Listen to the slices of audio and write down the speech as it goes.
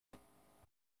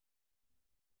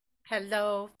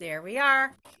Hello, there we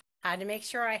are. Had to make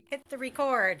sure I hit the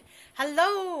record.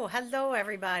 Hello,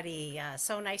 everybody.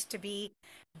 So nice to be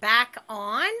back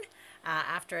on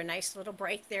after a nice little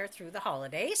break there through the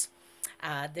holidays.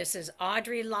 This is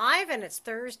Audrey Live, and it's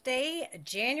Thursday,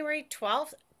 January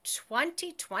 12th,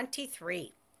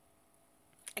 2023.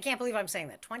 I can't believe I'm saying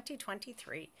that.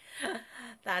 2023.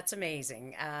 That's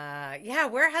amazing. Yeah,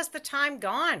 where has the time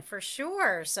gone for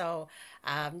sure? So,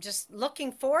 just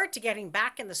looking forward to getting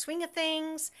back in the swing of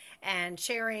things and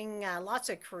sharing lots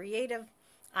of creative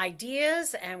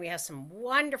ideas. And we have some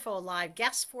wonderful live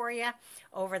guests for you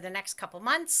over the next couple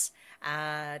months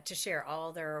to share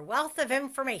all their wealth of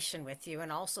information with you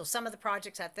and also some of the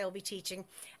projects that they'll be teaching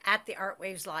at the Art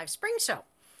Waves Live Spring Show.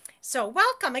 So,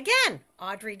 welcome again,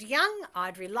 Audrey DeYoung,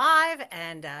 Audrey Live,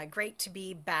 and great to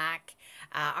be back.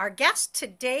 Our guests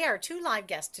today, our two live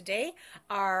guests today,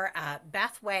 are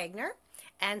Beth Wagner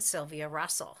and Sylvia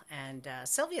Russell. And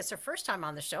Sylvia's her first time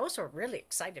on the show, so we're really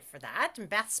excited for that. And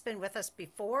Beth's been with us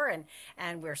before,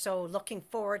 and we're so looking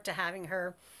forward to having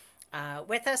her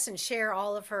with us and share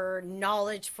all of her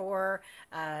knowledge for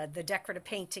the decorative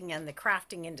painting and the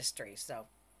crafting industry. So,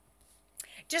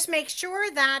 just make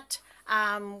sure that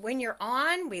when you're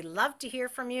on, we love to hear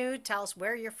from you. Tell us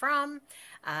where you're from,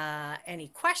 any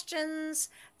questions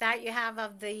that you have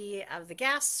of the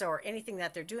guests or anything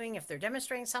that they're doing. If they're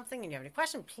demonstrating something and you have any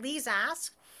questions, please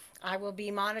ask. I will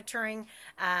be monitoring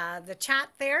the chat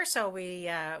there, so we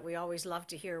always love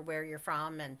to hear where you're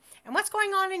from and what's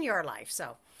going on in your life.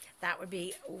 So that would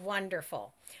be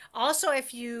wonderful. Also,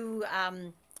 if you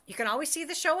can always see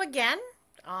the show again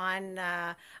on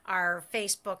our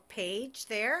Facebook page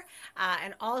there,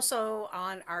 and also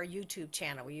on our YouTube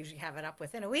channel. We usually have it up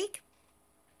within a week,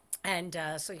 and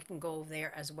so you can go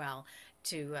there as well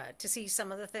to see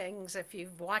some of the things. If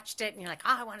you've watched it and you're like,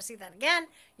 oh, I want to see that again,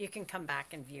 you can come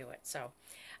back and view it. So,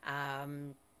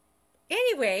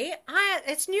 anyway,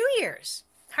 it's New Year's.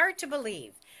 Hard to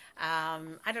believe.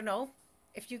 I don't know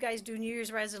if you guys do New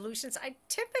Year's resolutions. I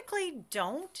typically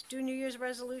don't do New Year's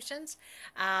resolutions.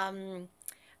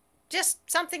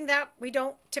 Just something that we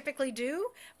don't typically do.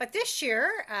 But this year,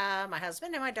 my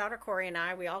husband and my daughter Corey and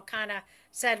I, we all kind of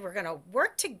said we're going to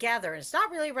work together. It's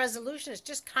not really a resolution, it's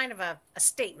just kind of a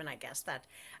statement, I guess, that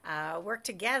work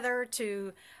together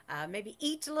to maybe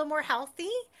eat a little more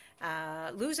healthy,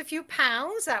 lose a few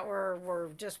pounds that we're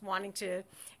just wanting to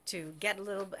get a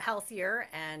little bit healthier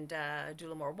and do a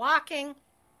little more walking.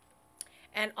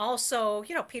 And also,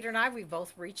 Peter and I, we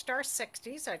both reached our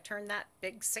 60s. I turned that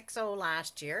big 60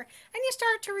 last year. And you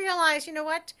start to realize, you know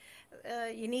what?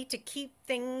 You need to keep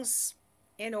things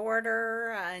in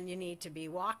order and you need to be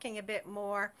walking a bit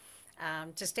more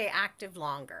to stay active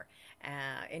longer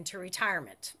into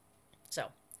retirement. So,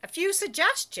 a few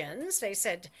suggestions. They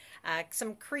said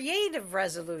some creative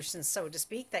resolutions, so to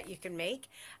speak, that you can make.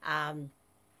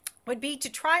 Would be to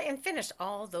try and finish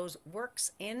all those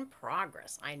works in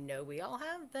progress. I know we all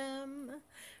have them.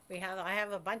 I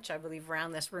have a bunch, I believe,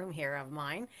 around this room here of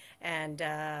mine. And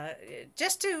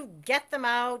just to get them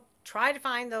out, try to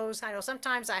find those. I know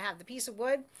sometimes I have the piece of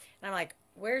wood and I'm like,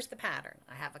 where's the pattern?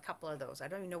 I have a couple of those. I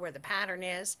don't even know where the pattern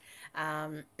is.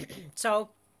 So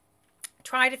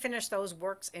try to finish those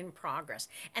works in progress.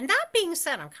 And that being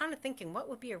said, I'm kind of thinking what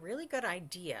would be a really good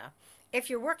idea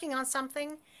if you're working on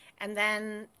something and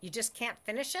then you just can't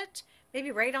finish it, maybe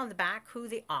write on the back who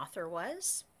the author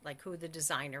was, like who the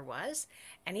designer was,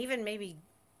 and even maybe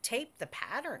tape the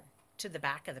pattern to the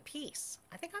back of the piece.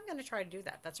 I think I'm going to try to do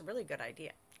that. That's a really good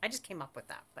idea. I just came up with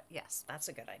that, but yes, that's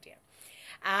a good idea.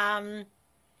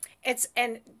 It's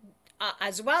and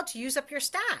as well to use up your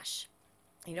stash.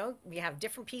 We have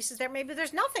different pieces there. Maybe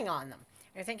there's nothing on them.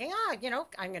 You're thinking, I'm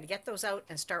going to get those out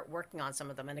and start working on some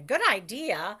of them. And a good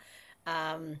idea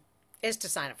is to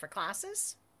sign up for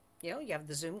classes. You have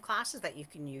the Zoom classes that you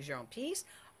can use your own piece.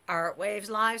 Art Waves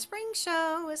Live Spring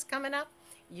Show is coming up.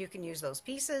 You can use those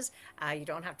pieces. You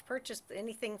don't have to purchase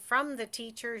anything from the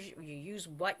teachers. You use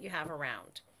what you have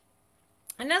around.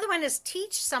 Another one is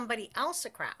teach somebody else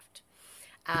a craft.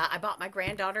 I bought my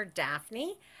granddaughter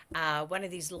Daphne one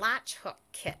of these latch hook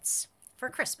kits for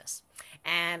Christmas.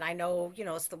 And I know,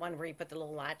 it's the one where you put the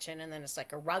little latch in and then it's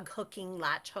like a rug hooking,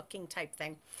 latch hooking type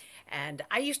thing. And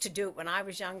I used to do it when I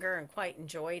was younger and quite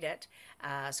enjoyed it.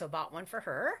 So bought one for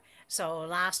her. So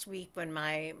last week when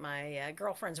my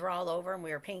girlfriends were all over and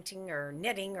we were painting or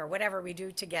knitting or whatever we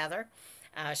do together,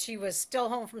 she was still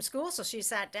home from school, so she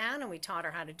sat down and we taught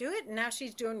her how to do it. And now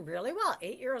she's doing really well,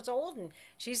 8 years old, and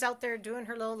she's out there doing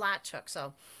her little latch hook.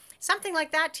 So something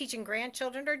like that, teaching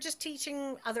grandchildren or just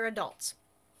teaching other adults.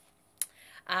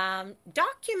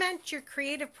 Document your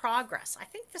creative progress. I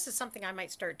think this is something I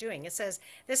might start doing. It says,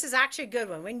 this is actually a good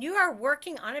one. When you are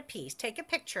working on a piece, take a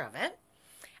picture of it.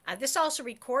 This also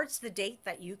records the date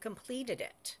that you completed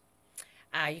it.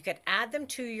 You could add them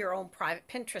to your own private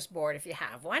Pinterest board if you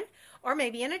have one, or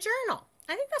maybe in a journal.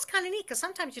 I think that's kind of neat because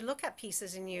sometimes you look at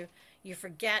pieces and you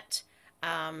forget,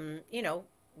 you know,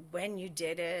 when you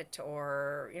did it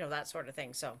or, you know, that sort of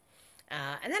thing. So,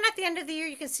 and then at the end of the year,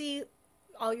 you can see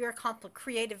all your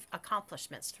creative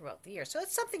accomplishments throughout the year. So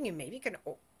it's something you maybe can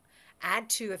add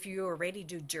to. If you already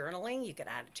do journaling, you could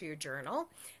add it to your journal.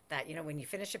 That, you know, when you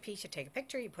finish a piece, you take a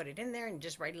picture, you put it in there, and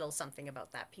just write a little something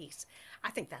about that piece. I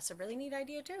think that's a really neat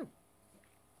idea too.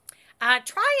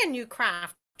 Try a new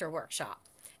craft or workshop.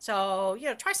 So, you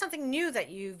know, try something new that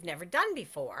you've never done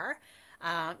before. You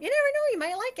never know, you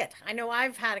might like it. I know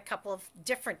I've had a couple of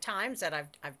different times that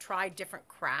I've tried different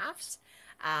crafts.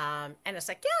 And it's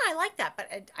like, yeah, I like that,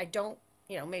 but I don't,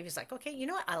 you know, maybe it's like, okay, you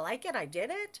know what, I like it, I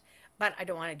did it, but I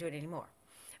don't want to do it anymore.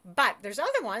 But there's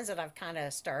other ones that I've kind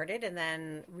of started and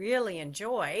then really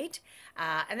enjoyed.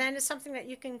 And then it's something that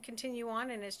you can continue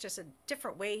on, and it's just a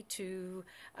different way to,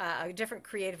 a different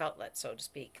creative outlet, so to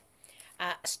speak.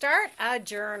 Start a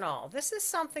journal. This is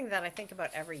something that I think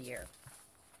about every year.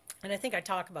 And I think I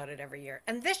talk about it every year.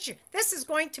 And this year, this is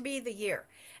going to be the year.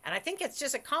 And I think it's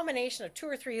just a combination of two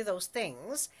or three of those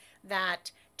things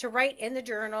that to write in the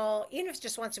journal, even if it's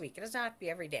just once a week, it doesn't have to be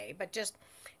every day, but just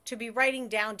to be writing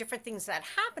down different things that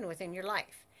happen within your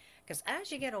life. Because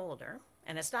as you get older,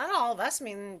 and it's not all of us, I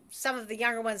mean, some of the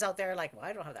younger ones out there are like, well,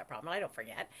 I don't have that problem, I don't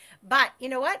forget. But you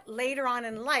know what? Later on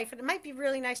in life, it might be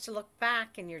really nice to look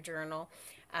back in your journal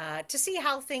to see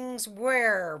how things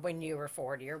were when you were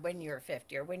 40 or when you were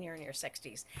 50 or when you're in your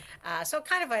 60s. So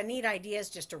kind of a neat idea is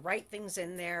just to write things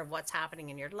in there of what's happening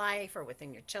in your life or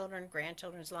within your children,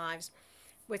 grandchildren's lives,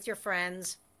 with your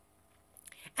friends.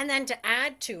 And then to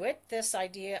add to it, this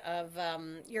idea of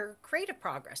your creative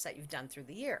progress that you've done through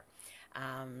the year.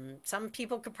 Some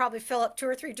people could probably fill up two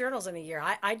or three journals in a year.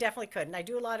 I definitely couldn't. I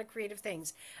do a lot of creative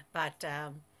things, but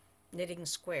knitting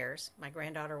squares. My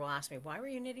granddaughter will ask me, why were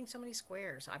you knitting so many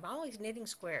squares? I'm always knitting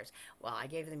squares. Well, I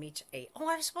gave them each oh,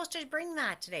 I was supposed to bring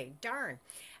that today. Darn.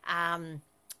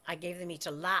 I gave them each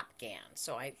a lap gan.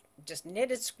 So I just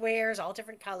knitted squares, all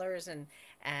different colors,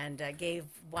 and gave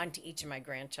one to each of my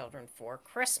grandchildren for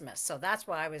Christmas. So that's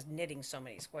why I was knitting so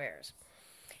many squares.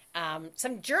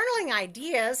 Some journaling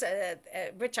ideas,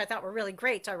 which I thought were really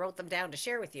great, so I wrote them down to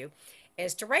share with you,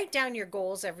 is to write down your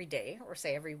goals every day, or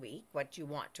say every week, what you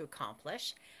want to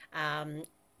accomplish.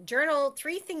 Journal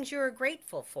 3 things you're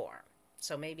grateful for.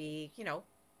 So maybe, you know,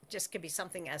 just could be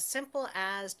something as simple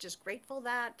as just grateful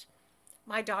that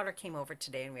my daughter came over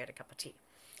today and we had a cup of tea,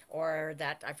 or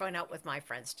that I went out with my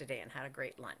friends today and had a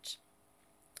great lunch.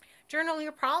 Journal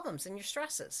your problems and your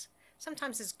stresses.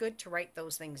 Sometimes it's good to write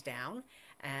those things down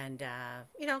and,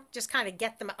 you know, just kind of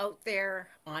get them out there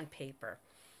on paper.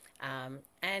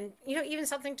 And, you know, even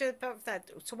something to that.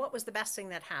 So what was the best thing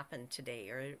that happened today,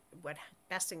 or what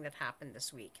best thing that happened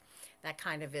this week? That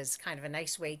kind of is kind of a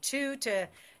nice way too to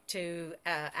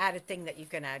add a thing that you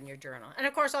can add in your journal. And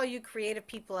of course, all you creative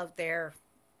people out there,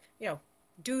 you know,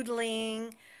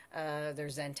 doodling,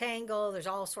 there's Zentangle, there's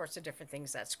all sorts of different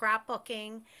things, that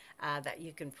scrapbooking that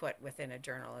you can put within a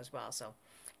journal as well. So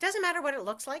it doesn't matter what it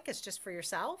looks like, it's just for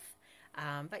yourself.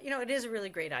 But, you know, it is a really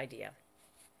great idea.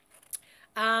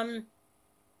 I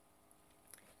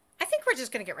think we're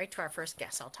just going to get right to our first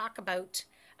guest. I'll talk about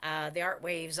the Art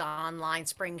Waves online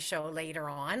spring show later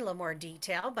on, a little more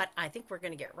detail, but I think we're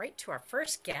going to get right to our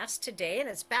first guest today, and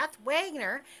it's Beth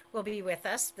Wagner will be with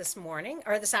us this morning,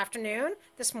 or this afternoon,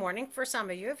 this morning for some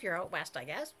of you, if you're out west, I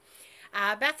guess.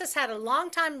 Beth has had a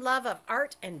long-time love of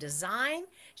art and design.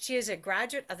 She is a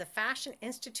graduate of the Fashion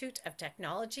Institute of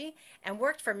Technology and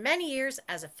worked for many years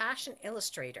as a fashion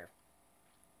illustrator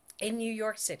in New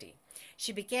York City.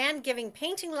 She began giving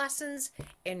painting lessons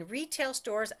in retail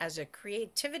stores as a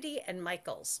Creativity and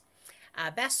Michaels.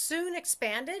 Beth soon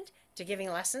expanded to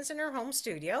giving lessons in her home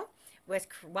studio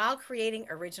while creating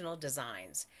original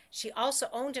designs. She also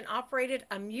owned and operated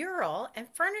a mural and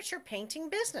furniture painting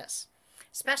business,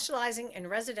 specializing in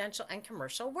residential and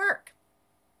commercial work.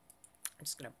 I'm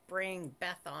just going to bring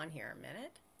Beth on here a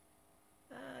minute.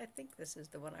 I think this is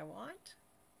the one I want.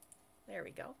 There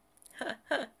we go.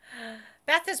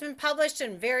 Beth has been published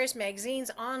in various magazines,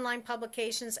 online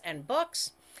publications, and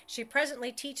books. She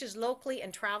presently teaches locally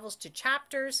and travels to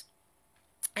chapters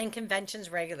and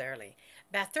conventions regularly.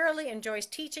 Beth thoroughly enjoys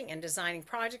teaching and designing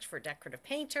projects for decorative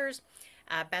painters.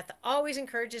 Beth always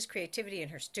encourages creativity in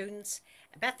her students.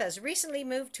 Beth has recently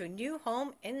moved to a new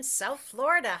home in South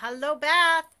Florida. Hello,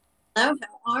 Beth. Hello,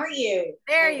 how are you?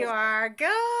 There you are. Good.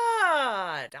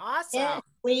 Yeah, Awesome.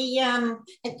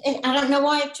 I don't know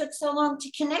why it took so long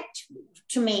to connect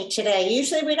to me today.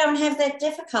 Usually we don't have that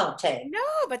difficulty. No,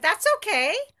 but that's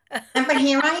okay. But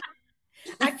here I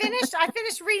I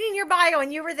finished reading your bio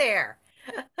and you were there.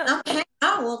 am. Okay.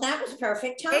 Oh, well, that was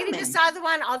perfect Maybe timing. this other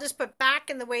one I'll just put back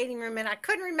in the waiting room and I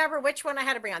couldn't remember which one I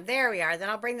had to bring on. There we are. Then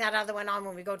I'll bring that other one on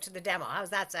when we go to the demo. How's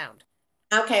that sound?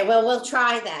 Okay, well, we'll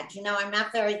try that. I'm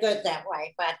not very good that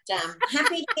way, but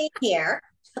happy to be here.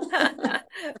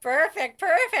 Perfect,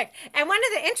 perfect. And one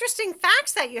of the interesting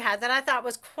facts that you had that I thought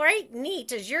was quite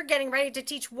neat is you're getting ready to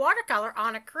teach watercolor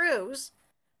on a cruise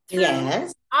through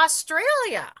Yes.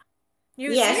 Australia,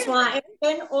 New Yes, well, Zealand. I've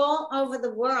been all over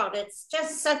the world. It's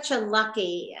just such a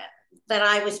lucky that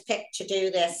I was picked to do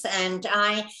this. And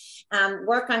I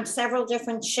work on several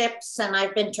different ships, and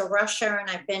I've been to Russia, and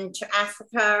I've been to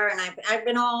Africa, and I've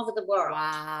been all over the world.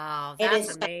 Wow, It that's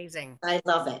is, amazing. I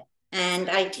love it. And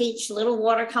I teach little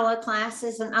watercolor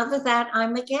classes, and other than that,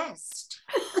 I'm a guest.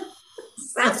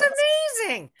 That's So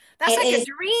amazing. That's it like a is,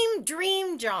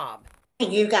 dream job.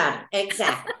 you got it.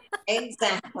 Exactly.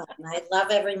 Exactly. And I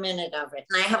love every minute of it.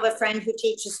 And I have a friend who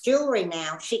teaches jewelry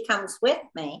now. She comes with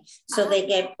me. So Ah, they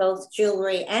get both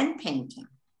jewelry and painting.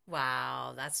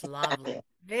 wow, that's Love lovely. it.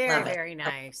 Very, Love it. very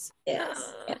nice.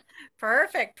 Yes. Yeah.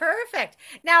 Perfect, perfect.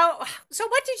 Now, so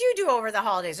what did you do over the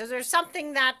holidays? Is there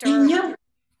something that You or know,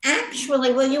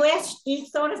 actually, well, you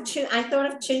thought of two, I thought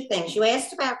of two things. You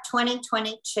asked about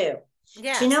 2022. Do you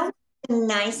yes. know the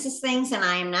nicest things, and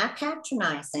I am not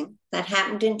patronizing, that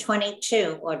happened in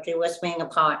 22, Audrey, was being a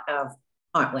part of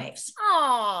Art Waves?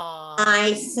 Oh,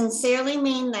 I sincerely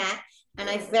mean that. And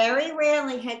I very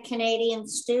rarely had Canadian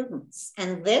students.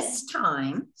 And this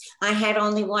time I had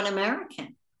only one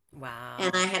American. And wow.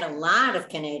 I had a lot of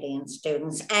Canadian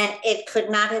students, and it could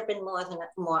not have been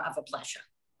more of a pleasure.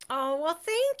 Oh, well,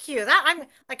 thank you. That I'm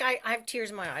like I have tears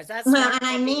in my eyes. That's Well, and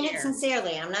I wonderful to mean it hear.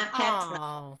 sincerely. I'm not patronizing.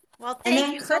 Oh, well, And thank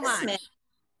then you so Christmas, much.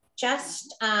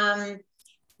 just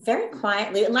very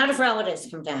quietly, a lot of relatives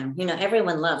come down.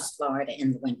 Everyone loves Florida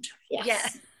in the winter. Yeah.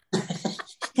 Yes.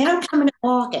 They don't come in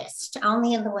August,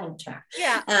 only in the winter.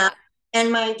 Yeah.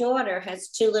 And my daughter has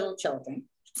two little children,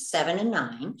 7 and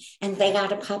 9, and they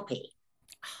got a puppy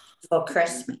for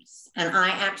Christmas. And I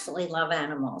absolutely love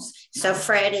animals. So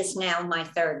Fred is now my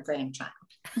third grandchild.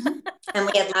 And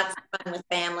we had lots of fun with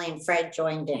family, and Fred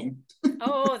joined in.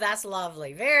 Oh, that's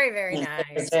lovely. Very, very Yes,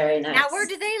 it was nice. very Now, where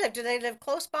nice. do they live? Do they live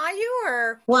close by you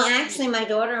or? Well, actually, my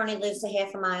daughter only lives a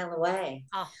half a mile away.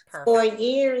 Oh, For perfect.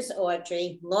 years,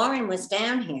 Audrey, Lauren was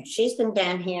down here. She's been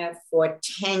down here for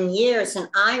 10 years, and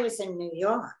I was in New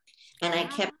York. And I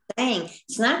Ah, kept saying,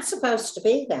 it's not supposed to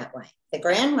be that way. The yeah.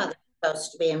 grandmother's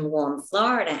supposed to be in warm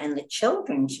Florida, and the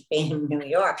children should be in New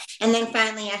York. And then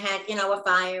finally, I had, a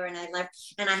fire, and I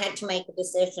left, and I had to make a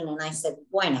decision. And I said,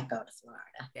 why not go to Florida?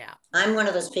 Yeah. I'm one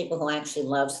of those people who actually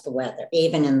loves the weather,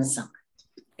 even in the summer.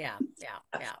 Yeah. Yeah.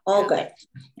 Yeah. All Yeah. good.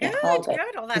 Yeah, all Good, good.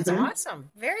 good. Oh, that's Mm-hmm. awesome.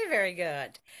 Very, very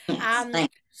good. Yes,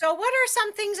 thanks. So what are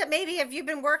some things that maybe have you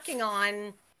been working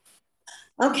on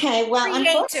Okay, well,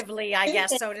 creatively, I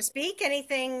guess, unfortunately, so to speak?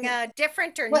 Anything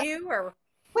different or well, new or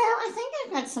I think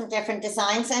I've got some different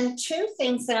designs, and two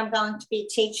things that I'm going to be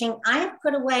teaching I have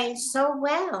put away so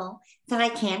well that I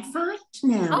can't find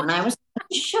now, oh, and I was going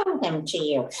to show them to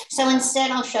you. So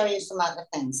instead, I'll show you some other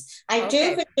things. I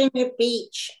do okay. Virginia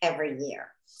Beach every year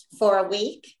for a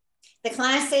week. The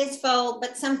class is full,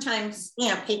 but sometimes,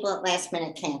 people at last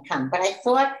minute can't come. But I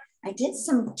thought I did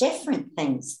some different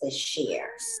things this year.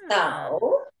 Ah.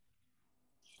 So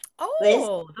this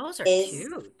Oh, those are is,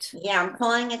 cute. yeah, I'm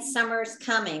calling it Summer's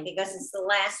Coming because it's the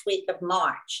last week of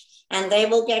March. And they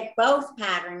will get both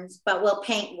patterns, but we'll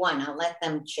paint one. I'll let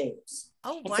them choose.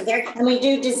 Oh, And wonderful. we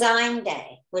do design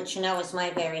day, which is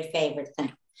my very favorite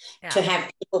thing, Yeah. to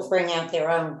have people bring out their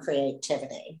own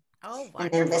creativity. Oh, And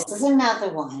then this wonderful. is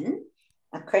another one,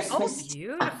 a Oh, Christmas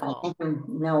teacup, I beautiful. think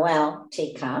a Noel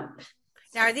teacup.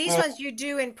 Now, are these And ones you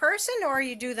do in person or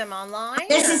you do them online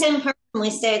this is or? in person. We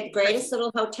stay at the greatest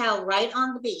little hotel right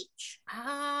on the beach.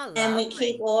 Ah, And we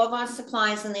keep lovely. all of our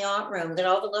supplies in the art room that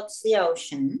overlooks the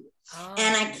ocean. Oh,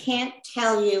 And I can't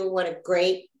tell you what a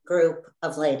great group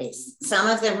of ladies. Some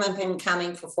of them have been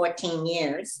coming for 14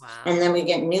 years, and wow. then we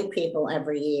get new people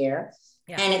every year.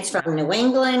 Yeah. And it's from New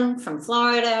England, from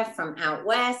Florida, from out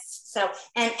west. So,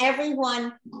 and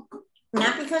everyone,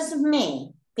 not because of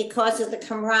me, because of the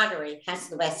camaraderie, has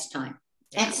the best time.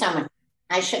 Yeah. And someone,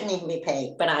 I shouldn't even be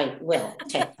paid, but I will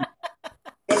take them.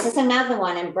 This this is another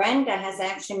one, and Brenda has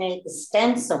actually made the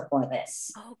stencil for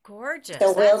this. Oh, gorgeous.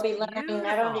 So we'll That's be learning beautiful.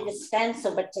 not only to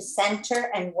stencil, but to center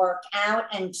and work out,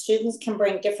 and students can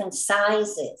bring different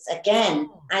sizes. Again,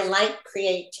 I like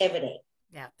creativity.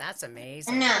 Yeah, that's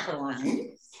amazing. Another one.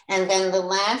 And then the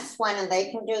last one, and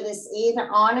they can do this either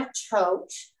on a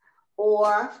tote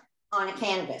or on a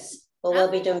canvas. But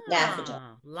we'll be doing daffodil.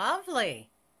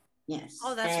 Lovely. Yes.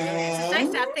 Oh, that's really nice. It's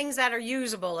nice to have things that are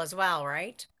usable as well,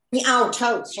 right? Yeah, oh,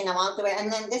 totes, I'll do it.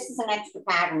 And then this is an extra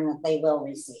pattern that they will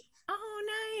receive.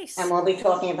 Oh, nice. And we'll be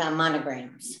talking about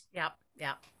monograms. Yep.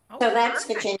 Oh, so that's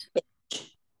Virginia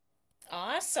Beach.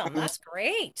 Awesome. That's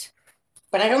great.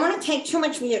 But I don't want to take too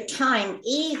much of your time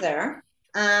either.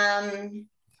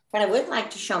 But I would like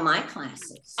to show my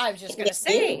classes. I was just going to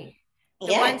say,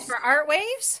 the ones for Art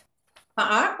Waves? For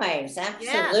Art Waves, absolutely.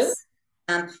 Yes.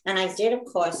 And I did, of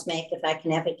course, make, if I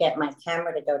can ever get my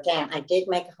camera to go down, I did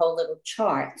make a whole little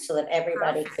chart so that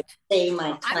everybody could see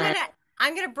my class.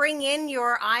 I'm gonna bring in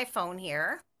your iPhone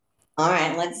here. All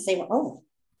right, let's see. Oh,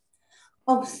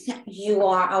 you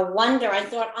are a wonder. I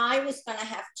thought I was going to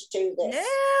have to do this.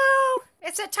 No,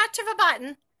 it's a touch of a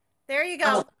button. There you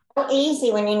go. So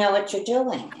easy when you know what you're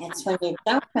doing. It's when you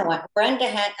don't know what.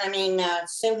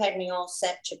 Sue had me all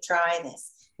set to try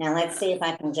this. Now let's see if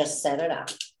I can just set it up.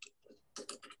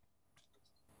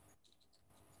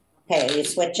 Okay, are you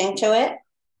switching to it?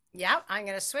 Yep, I'm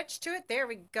going to switch to it. There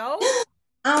we go.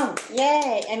 Oh,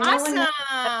 yay. And awesome.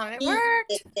 It worked.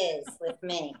 It is with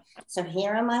me. So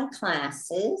here are my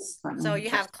classes. So you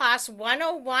have class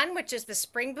 101, which is the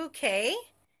spring bouquet.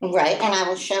 Right, and I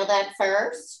will show that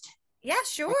first. Yeah,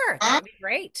 sure. That'd be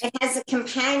great. It has a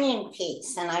companion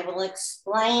piece, and I will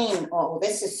explain. Oh,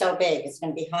 this is so big. It's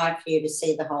going to be hard for you to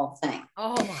see the whole thing.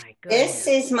 Oh, my goodness. This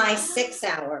is my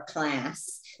 6-hour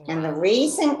class. Wow. And the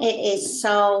reason it is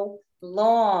so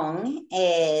long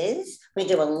is we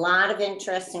do a lot of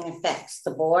interesting effects.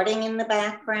 The boarding in the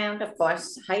background, of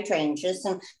course, hydrangeas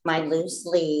and my loose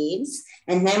leaves.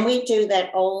 And then we do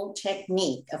that old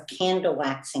technique of candle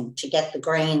waxing to get the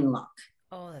grain look.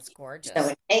 Oh, that's gorgeous. So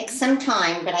it takes some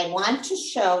time, but I want to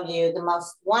show you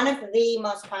one of the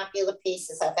most popular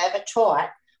pieces I've ever taught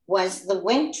was the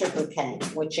winter bouquet,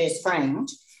 which is framed.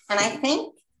 And I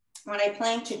think what I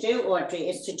plan to do, Audrey,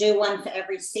 is to do one for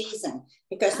every season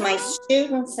because my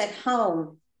students at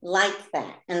home like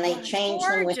that and they change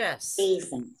them with the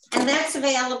season. And that's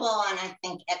available on, I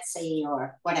think, Etsy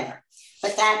or whatever.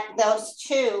 But those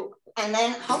two, and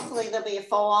then hopefully there'll be a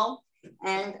fall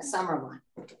and a summer one.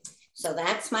 So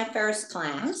that's my first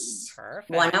class,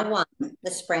 Perfect. 101, the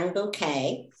spring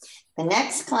bouquet. The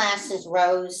next class is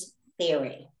rose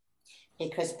theory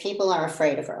because people are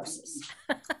afraid of roses.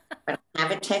 But I have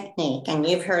a technique, and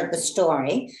you've heard the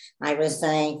story. I was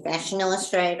a fashion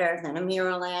illustrator, then a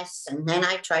muralist, and then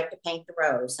I tried to paint the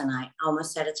rose, and I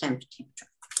almost had a temper tantrum.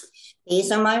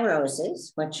 These are my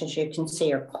roses, which, as you can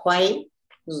see, are quite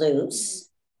loose,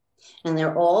 and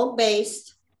they're all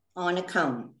based on a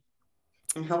cone.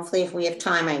 And hopefully, if we have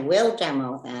time, I will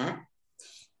demo that.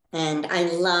 And I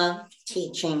love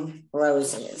teaching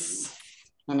roses,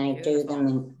 and I do them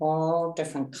in all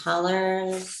different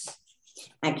colors.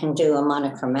 I can do a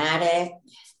monochromatic.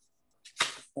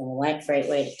 What great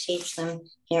way to teach them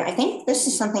here. I think this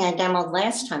is something I demoed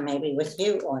last time, maybe with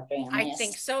you, Audrey. I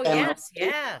think so,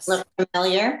 yes. Look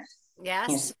familiar?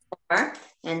 Yes.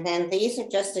 And then these are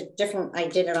just I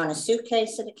did it on a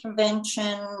suitcase at a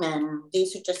convention, and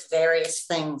these are just various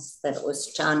things that it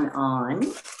was done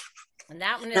on. And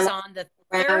that one is on the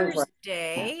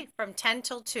Thursday from 10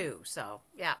 till 2, so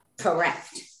yeah.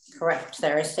 Correct,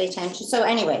 Thursday, 10 to, so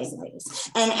anyways,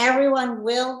 and everyone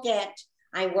will get,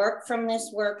 I work from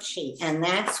this worksheet, and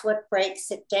that's what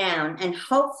breaks it down and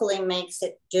hopefully makes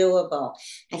it doable.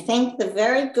 I think the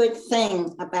very good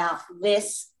thing about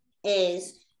this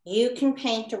is you can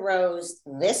paint a rose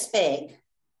this big,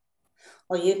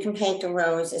 or you can paint a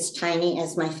rose as tiny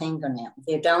as my fingernail.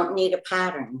 You don't need a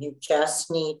pattern. You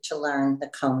just need to learn the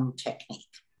cone technique.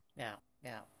 Yeah.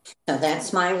 So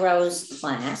that's my rose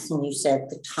class, and you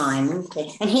said the time.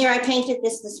 And here I painted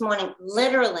this morning,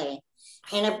 literally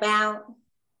in about,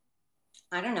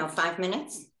 I don't know, 5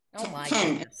 minutes. Oh my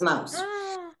 10 goodness. At most.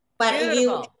 Oh,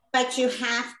 but you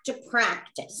have to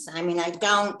practice. I mean, it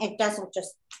doesn't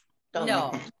just go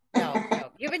like that.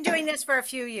 No. You've been doing this for a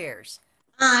few years.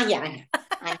 Yeah.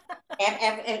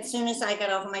 As soon as I got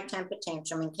over my temper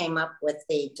tantrum and came up with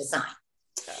the design.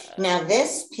 Now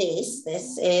this piece,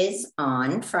 this is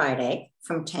on Friday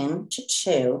from 10 to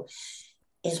 2,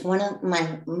 is one of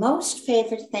my most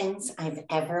favorite things I've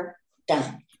ever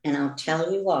done. And I'll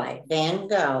tell you why. Van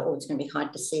Gogh, oh, it's going to be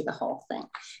hard to see the whole thing.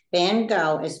 Van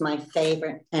Gogh is my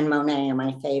favorite, and Monet are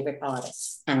my favorite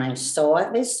artists. And I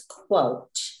saw this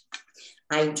quote,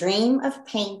 I dream of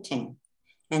painting,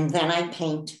 and then I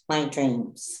paint my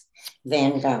dreams.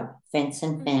 Van Gogh,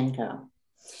 Vincent Van Gogh.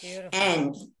 Beautiful.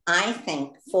 And I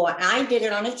think I did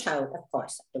it on a tote, of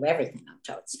course, I do everything on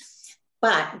totes.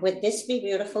 But would this be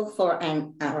beautiful for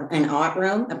an art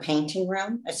room, a painting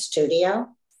room, a studio,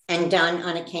 and done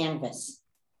on a canvas?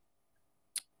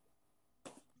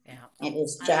 Yeah. It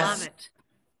is just, I love it.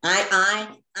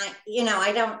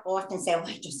 I don't often say, oh,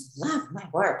 I just love my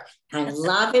work. I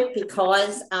love it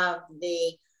because of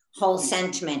the whole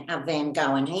sentiment of Van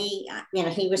Gogh. And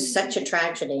he was such a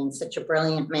tragedy and such a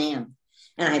brilliant man.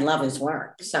 And I love his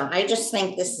work. So I just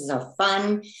think this is a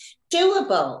fun,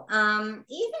 doable,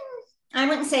 even, I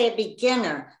wouldn't say a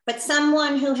beginner, but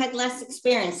someone who had less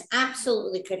experience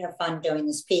absolutely could have fun doing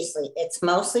this piece. It's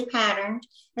mostly patterned.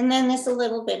 And then there's a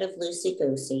little bit of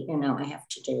loosey-goosey, I have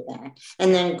to do that.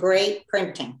 And then great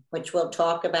printing, which we'll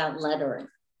talk about lettering.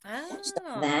 Oh.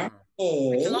 So that is...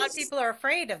 Which a lot of people are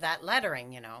afraid of that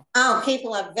lettering, Oh,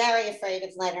 people are very afraid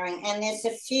of lettering. And there's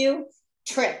a few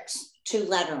tricks to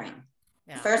lettering.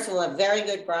 Yeah. First of all, a very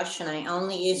good brush, and I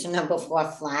only use a number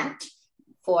 4 flat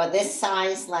for this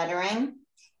size lettering.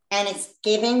 And it's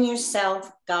giving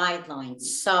yourself guidelines.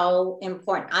 So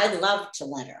important. I love to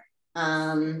letter.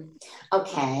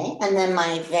 Okay. And then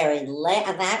my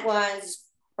that was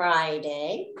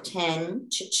Friday, 10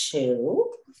 to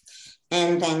 2.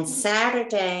 And then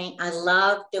Saturday, I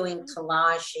love doing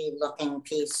collage-y looking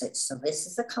pieces. So this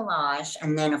is a collage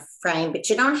and then a frame, but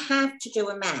you don't have to do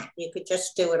a mat. You could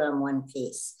just do it on one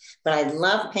piece. But I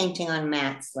love painting on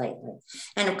mats lately.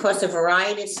 And of course, a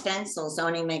variety of stencils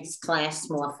only makes class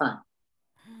more fun.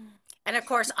 And of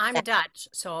course, I'm Dutch,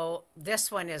 so this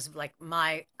one is like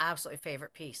my absolutely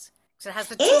favorite piece. So it has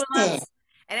the tulips.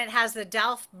 And it has the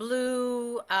Delft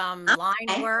blue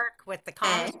line work with the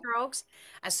column strokes.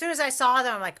 As soon as I saw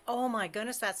them, I'm like, oh my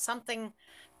goodness, that's something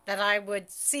that I would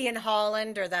see in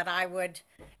Holland, or that I would,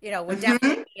 would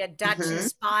definitely be a Dutch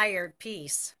inspired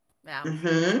piece. Yeah.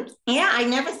 Yeah, I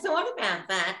never thought about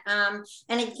that.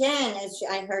 And again, as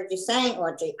I heard you saying,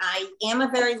 Audrey, I am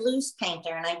a very loose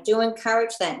painter, and I do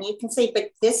encourage that. And you can see,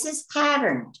 but this is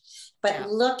patterned. But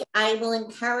look, I will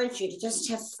encourage you to just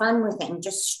have fun with it and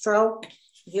just stroke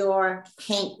your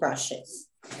paint brushes.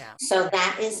 Yeah. So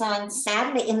that is on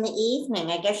Saturday in the evening.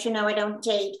 I guess I don't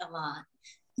date a lot,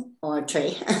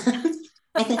 Audrey.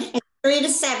 I think it's 3 to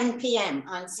 7 p.m.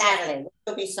 on Saturday, which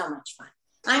will be so much fun.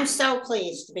 I'm so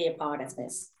pleased to be a part of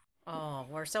this. Oh,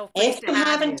 we're so pleased to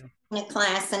have you. Taken a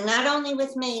class, and not only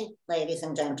with me, ladies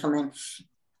and gentlemen,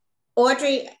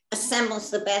 Audrey assembles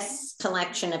the best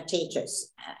collection of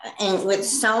teachers, and with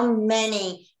so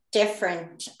many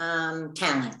different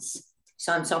talents.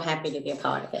 So I'm so happy to be a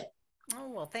part of it. Oh,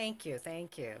 well, thank you.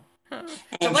 Thank you.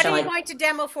 So what are you going to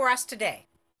demo for us today?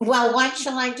 Well, what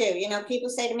shall I do? People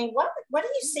say to me, what do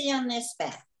you see on this,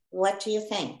 Beth? What do you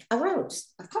think? A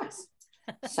rose, of course.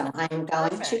 So I'm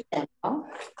going to demo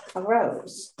a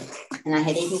rose. And I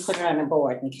had even put it on a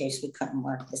board in case we couldn't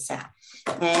work this out.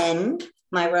 And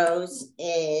my rose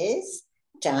is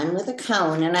done with a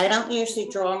cone. And I don't usually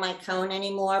draw my cone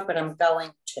anymore, but I'm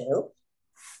going to.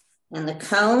 And the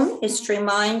cone is to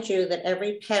remind you that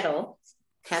every petal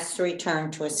has to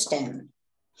return to a stem.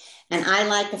 And I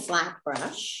like a flat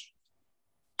brush.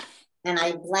 And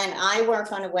I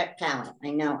work on a wet palette.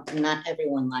 I know not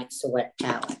everyone likes a wet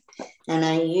palette. And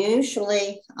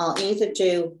I'll either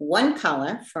do one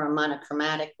color for a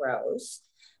monochromatic rose,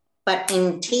 but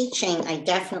in teaching, I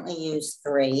definitely use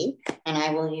 3. And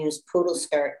I will use Poodle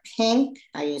Skirt Pink.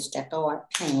 I use Deco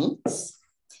Art paints,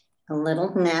 a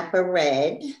little Napa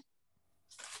Red,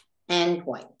 and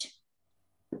white.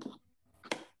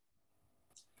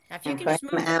 Now, if you can just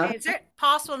move, is it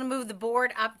possible to move the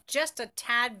board up just a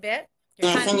tad bit?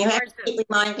 Yes, and you have to keep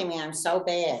reminding me, I'm so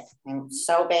bad.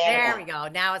 There we go.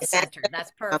 Now it's centered.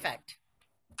 That's perfect.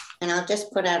 And I'll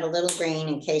just put out a little green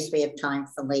in case we have time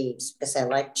for leaves, because I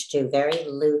like to do very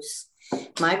loose.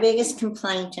 My biggest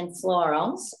complaint in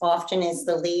florals often is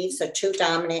the leaves are too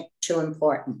dominant, too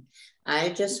important. I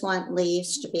just want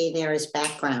leaves to be there as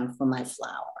background for my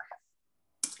flower.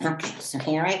 Okay, so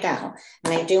here I go.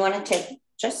 And I do want to take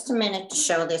just a minute to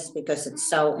show this because it's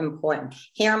so important.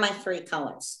 Here are my 3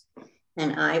 colors.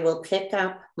 And I will pick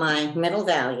up my middle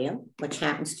value, which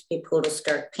happens to be Poodle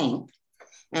Skirt Pink,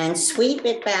 and sweep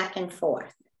it back and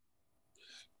forth.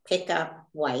 Pick up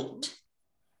white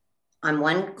on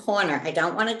one corner. I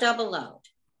don't want to double load.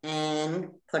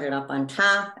 And put it up on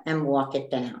top and walk it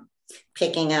down.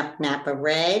 Picking up Napa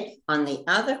Red on the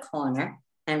other corner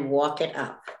and walk it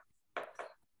up.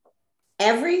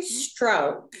 Every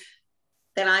stroke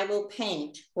that I will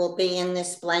paint will be in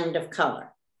this blend of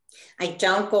color. I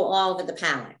don't go all over the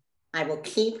palette. I will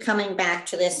keep coming back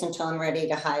to this until I'm ready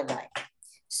to highlight.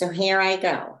 So here I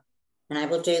go. And I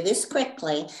will do this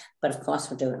quickly, but of course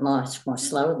we'll do it more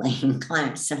slowly in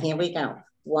class. So here we go.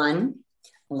 One,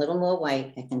 a little more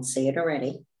white. I can see it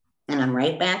already. And I'm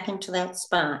right back into that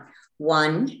spot.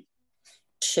 1,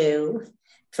 2,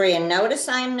 3. And notice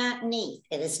I'm not neat.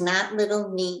 It is not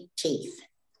little neat teeth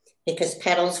because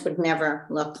petals would never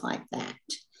look like that.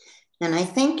 And I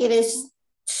think it is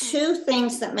 2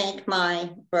 things that make my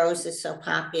roses so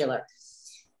popular,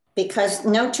 because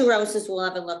no 2 roses will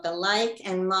ever look alike,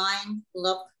 and mine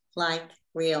look like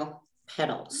real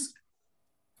petals.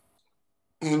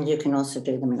 And you can also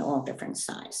do them in all different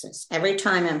sizes. Every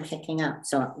time I'm picking up,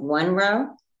 so 1 row,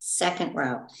 2nd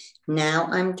row. Now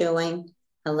I'm doing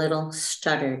a little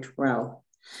stuttered row.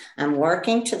 I'm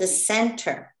working to the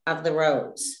center of the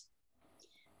rose.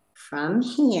 From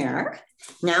here,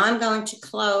 now I'm going to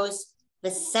close the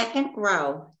 2nd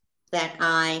row that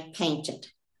I painted.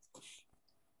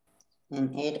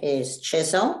 And it is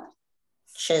chisel,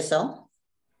 chisel,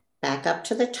 back up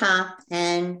to the top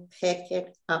and pick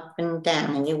it up and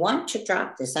down. And you want to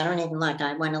drop this. I don't even like,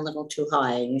 I went a little too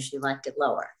high. I usually like it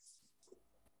lower.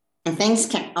 And things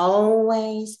can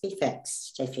always be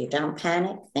fixed. If you don't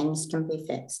panic, things can be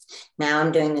fixed. Now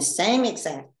I'm doing the same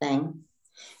exact thing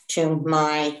to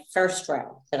my 1st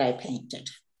row that I painted.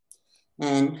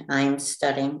 And I'm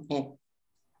studying it,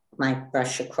 my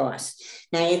brush across.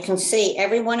 Now you can see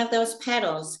every one of those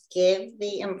petals give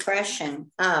the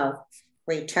impression of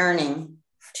returning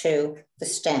to the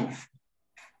stem.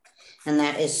 And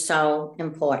that is so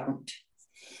important.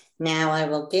 Now I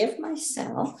will give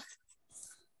myself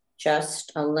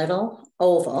just a little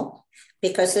oval,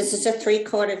 because this is a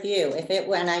 3/4 view.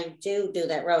 When I do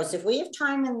that rose, if we have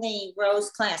time in the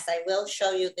rose class, I will show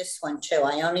you this one too.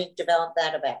 I only developed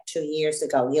that about 2 years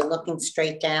ago. You're looking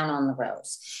straight down on the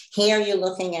rose. Here you're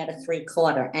looking at a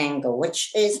 3/4 angle,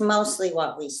 which is mostly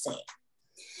what we see.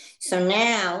 So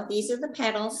now these are the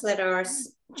petals that are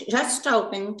just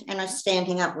opened and are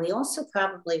standing up. We also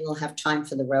probably will have time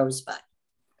for the rosebud.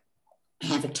 I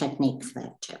have a technique for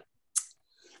that too.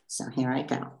 So here I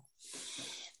go.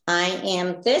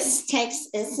 This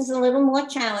is a little more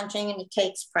challenging and it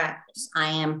takes practice.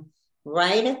 I am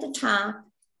right at the top.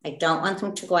 I don't want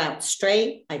them to go out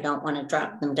straight. I don't want to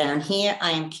drop them down here.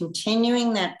 I am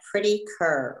continuing that pretty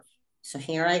curve. So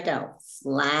here I go,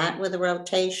 flat with a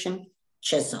rotation,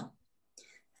 chisel.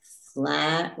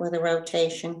 Flat with a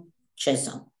rotation,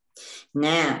 chisel.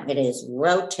 Now it is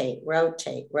rotate,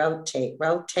 rotate, rotate,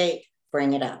 rotate,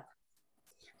 bring it up.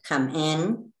 Come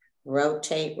in,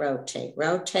 rotate, rotate,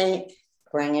 rotate,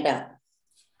 bring it up.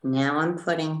 Now I'm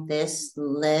putting this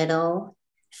little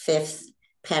 5th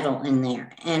petal in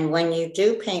there. And when you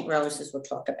do paint roses, we'll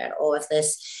talk about all of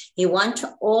this, you want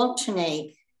to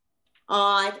alternate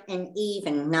odd and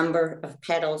even number of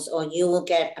petals, or you will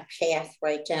get a path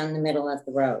right down the middle of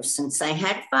the rose. Since I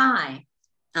had 5,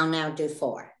 I'll now do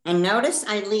 4. And notice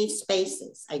I leave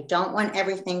spaces. I don't want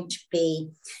everything to be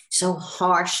so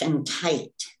harsh and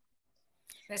tight.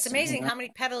 It's amazing how many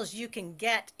petals you can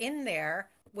get in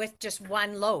there with just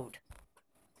one load.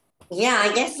 Yeah,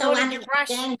 I guess so. Loaded your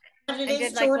brush and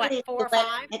did like what, 4 or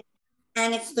 5?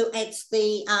 And it's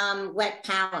the wet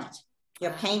palette.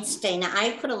 Your paint stain. Now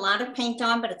I put a lot of paint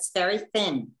on, but it's very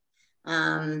thin.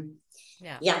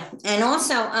 Yeah. And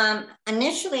also,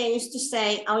 initially I used to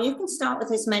say, oh, you can start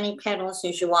with as many petals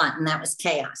as you want, and that was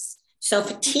chaos. So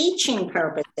for teaching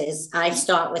purposes, I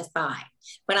start with 5.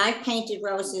 But I've painted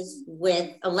roses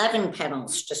with 11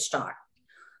 petals to start.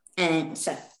 And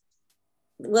so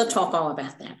we'll talk all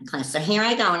about that in class. So here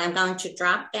I go, and I'm going to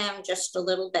drop down just a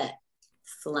little bit.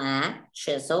 Flat,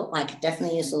 chisel. I could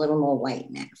definitely use a little more white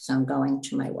now. So I'm going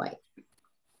to my white.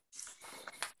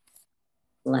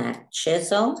 Flat,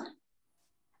 chisel.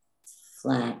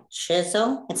 Flat,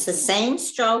 chisel. It's the same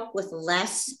stroke with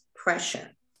less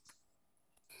pressure.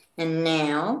 And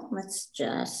now let's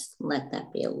just let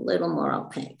that be a little more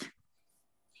opaque.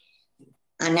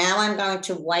 And now I'm going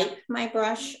to wipe my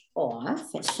brush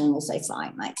off as soon as I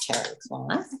find my terry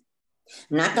cloth.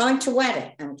 I'm not going to wet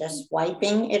it. I'm just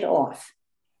wiping it off.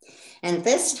 And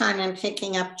this time I'm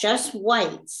picking up just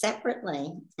white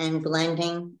separately and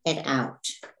blending it out.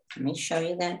 Let me show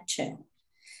you that too.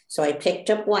 So I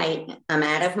picked up white. I'm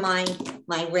out of my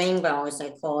rainbow, as I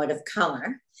call it, of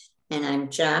color. And I'm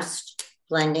just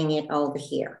blending it over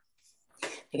here.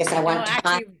 Because I want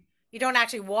to... You don't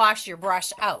actually wash your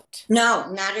brush out.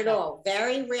 No, not at all.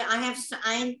 Very rare.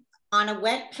 on a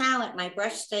wet palette, my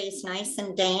brush stays nice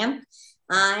and damp.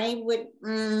 I would,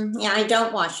 yeah, I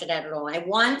don't wash it out at all. I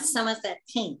want some of that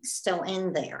pink still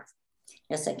in there.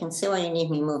 Yes, I can see why you need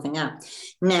me moving up.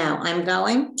 Now I'm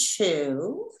going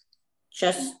to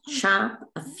just chop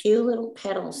a few little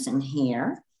petals in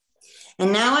here.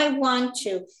 And now I want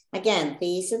to, again,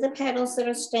 these are the petals that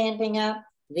are standing up.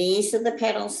 These are the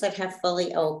petals that have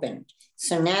fully opened.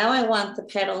 So now I want the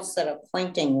petals that are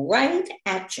pointing right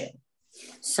at you.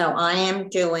 So I am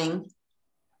doing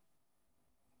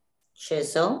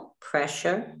chisel,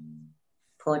 pressure,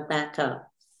 pull it back up.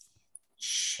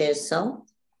 Chisel,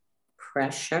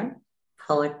 pressure,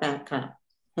 pull it back up.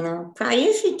 You know, I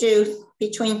usually do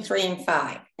between 3 and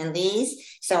 5. And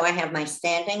these, so I have my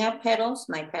standing up petals,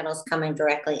 my petals coming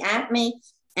directly at me,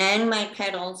 and my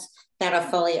petals that are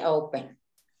fully open.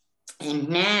 And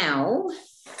now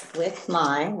with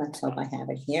my, let's hope I have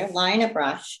it here, liner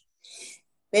brush.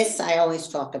 This I always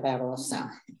talk about also.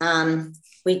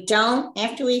 We don't,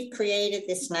 after we've created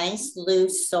this nice,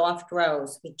 loose, soft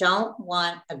rose, we don't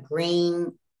want a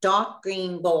green, dark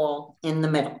green ball in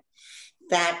the middle.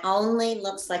 That only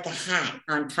looks like a hat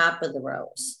on top of the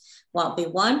rose. What we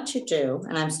want to do,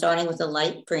 and I'm starting with a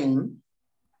light green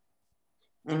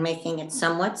and making it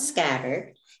somewhat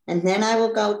scattered, and then I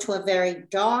will go to a very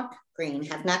dark green,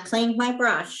 have not cleaned my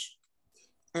brush,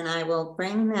 and I will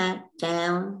bring that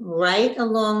down right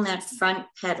along that front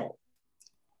petal.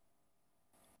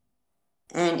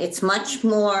 And it's much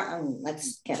more,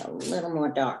 let's get a little more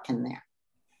dark in there.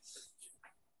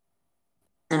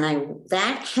 And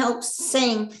that helps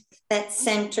sink that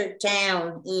center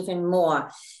down even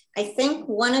more. I think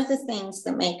one of the things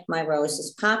that make my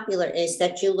roses popular is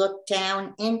that you look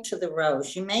down into the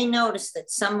rose. You may notice that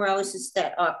some roses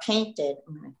that are painted,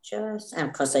 and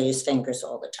of course I use fingers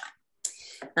all the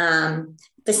time.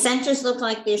 The centers look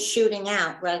like they're shooting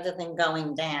out rather than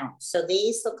going down. So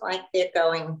these look like they're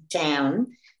going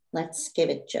down. Let's give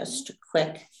it just a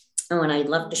quick, oh, and I'd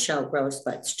love to show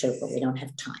rosebuds too, but we don't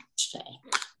have time today.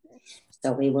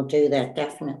 So we will do that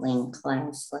definitely in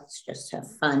class. Let's just have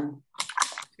fun. I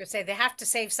was gonna say they have to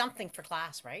save something for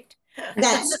class, right?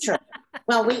 That's true.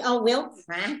 Well, we'll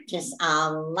practice a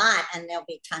lot, and there'll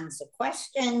be tons of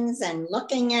questions and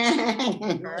looking at.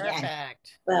 Perfect. Yeah.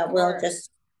 But we'll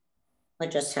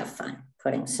just have fun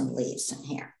putting some leaves in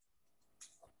here.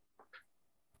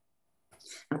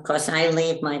 Of course, I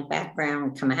leave my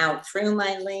background come out through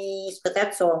my leaves, but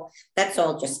that's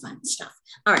all just fun stuff.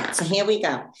 All right, so here we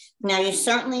go. Now you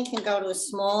certainly can go to a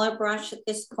smaller brush at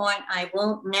this point.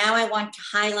 Now I want to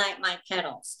highlight my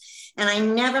petals. And I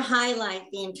never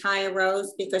highlight the entire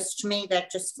rose because to me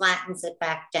that just flattens it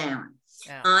back down.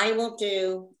 Yeah. I will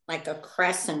do like a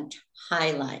crescent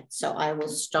highlight. So I will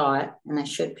start, and I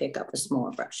should pick up a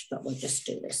smaller brush, but we'll just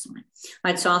do this one.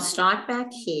 All right, so I'll start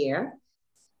back here.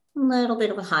 A little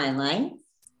bit of a highlight,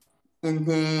 and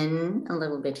then a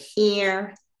little bit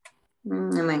here. I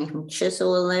might even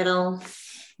chisel a little,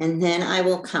 and then I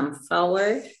will come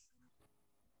forward.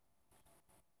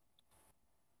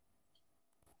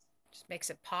 Just makes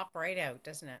it pop right out,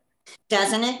 doesn't it?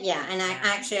 Doesn't it? Yeah, and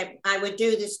I would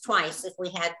do this twice if we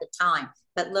had the time,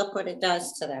 but look what it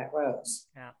does to that rose.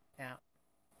 Yeah, yeah.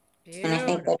 Beautiful. And I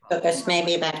think that took us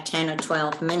maybe about 10 or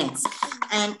 12 minutes.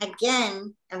 And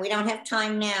again, and we don't have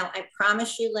time now, I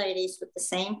promise you ladies, with the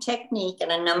same technique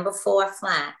and a number 4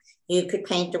 flat, you could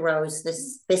paint a rose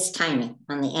this tiny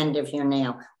on the end of your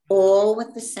nail, all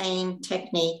with the same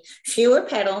technique, fewer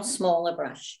petals, smaller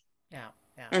brush. Yeah,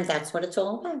 yeah. And that's what it's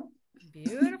all about.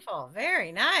 Beautiful.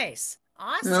 Very nice.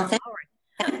 Awesome. Well,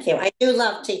 thank you. I do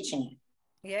love teaching it.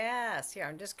 Yes. Here,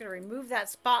 I'm just going to remove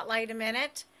that spotlight a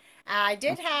minute. I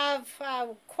did have a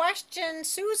question.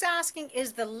 Sue's asking,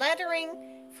 is the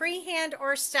lettering freehand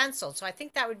or stenciled? So I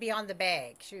think that would be on the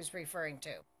bag she was referring to.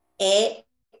 It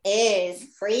is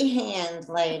freehand,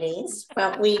 ladies,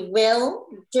 but we will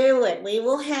do it. We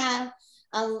will have,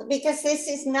 because this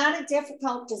is not a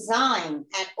difficult design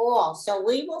at all. So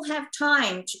we will have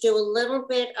time to do a little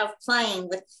bit of playing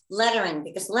with lettering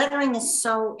because lettering is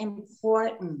so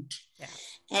important. Yeah.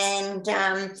 And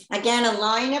again, a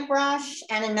liner brush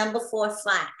and a number 4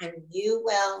 flat. And you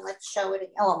will, let's show it.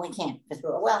 Oh, we can't.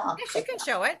 Well, yes, you can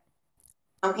show it.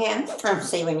 Okay. I'll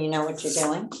see when you know what you're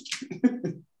doing.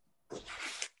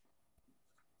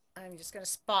 I'm just going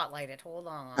to spotlight it. Hold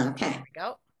on. Okay. There we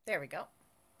go. There we go.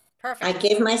 Perfect. I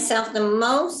give myself the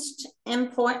most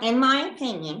important, in my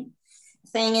opinion,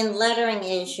 thing in lettering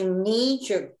is you need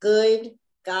your good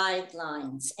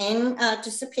guidelines in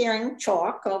disappearing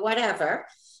chalk or whatever.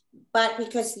 But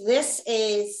because this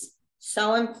is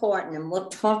so important, and we'll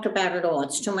talk about it all.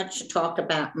 It's too much to talk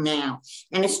about now.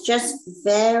 And it's just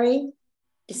very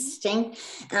distinct.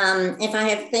 If I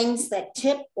have things that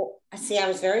tip, see, I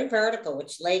was very vertical,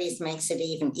 which ladies makes it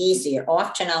even easier.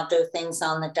 Often I'll do things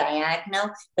on the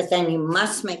diagonal, but then you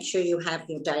must make sure you have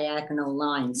your diagonal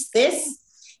lines. This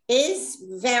is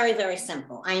very, very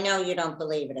simple. I know you don't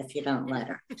believe it if you don't let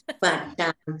her, but,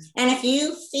 and if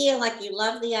you feel like you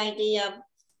love the idea,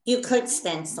 you could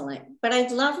stencil it, but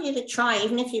I'd love you to try,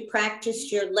 even if you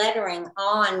practice your lettering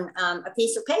on a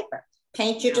piece of paper.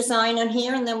 Paint your design on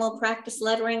here, and then we'll practice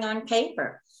lettering on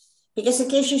paper, because it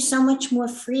gives you so much more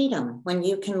freedom when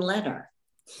you can letter.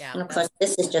 Yeah. And of course,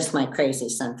 this is just my crazy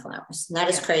sunflowers. Not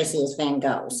as crazy as Van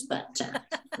Gogh's, but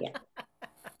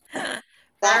yeah.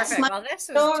 That's my well, this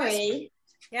story.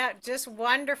 Just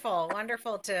wonderful.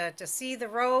 Wonderful to see the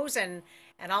rows and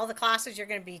all the classes you're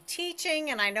going to be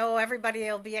teaching. And I know everybody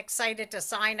will be excited to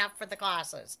sign up for the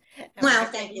classes. And well,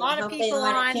 thank you. A lot of people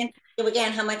on. I can't do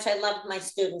again how much I loved my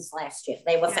students last year.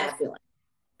 They were fabulous.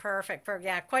 Perfect.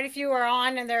 Yeah, quite a few are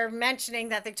on, and they're mentioning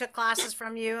that they took classes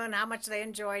from you and how much they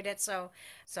enjoyed it. So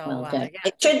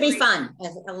it should be fun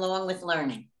along with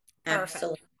learning. Perfect.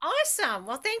 Absolutely. Awesome.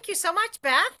 Well, thank you so much,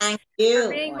 Beth. Thank you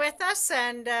for being with us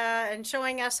and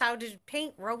showing us how to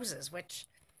paint roses, which,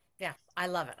 yeah, I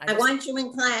love it. I want you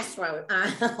in class,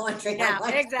 Audrey. Yeah,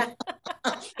 exactly.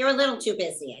 You're a little too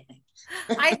busy, I think.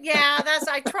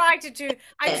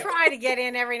 I try to get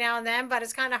in every now and then, but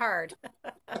it's kind of hard.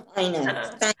 I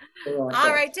know. Thank you, Audrey.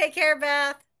 All right, take care,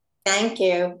 Beth. Thank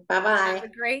you. Bye-bye. Have a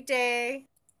great day.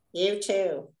 You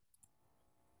too.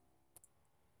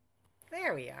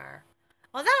 There we are.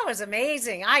 Well, that was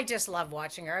amazing. I just love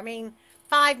watching her. I mean,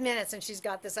 5 minutes and she's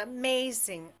got this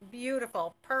amazing,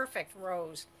 beautiful, perfect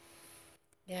rose.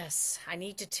 Yes, I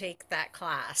need to take that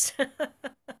class.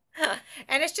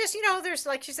 And it's just, there's,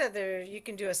 like she said, you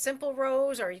can do a simple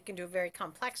rose or you can do a very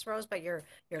complex rose, but you're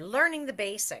learning the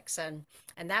basics. And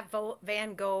that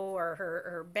Van Gogh or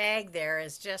her bag there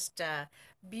is just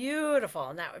beautiful.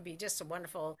 And that would be just a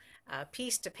wonderful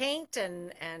piece to paint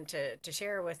and to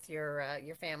share with your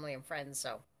family and friends.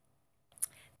 So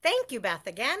thank you, Beth,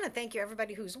 again, and thank you,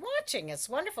 everybody who's watching. It's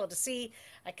wonderful to see.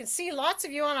 I can see lots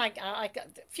of you on. A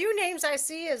few names I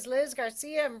see is Liz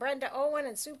Garcia and Brenda Owen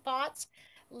and Sue Potts,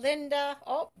 Linda.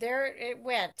 Oh, there it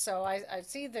went. So I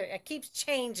see it keeps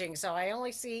changing. So I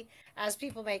only see as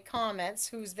people make comments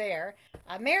who's there.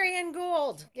 Marion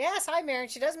Gould. Yes, hi, Marion.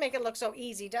 She does make it look so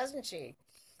easy, doesn't she?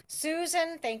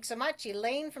 Susan, thanks so much.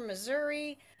 Elaine from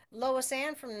Missouri. Lois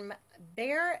Ann from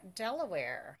Bear,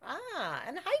 Delaware.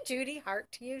 And hi, Judy.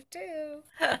 Heart to you, too.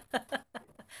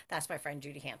 That's my friend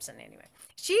Judy Hampson, anyway.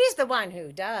 She's the one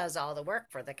who does all the work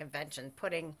for the convention,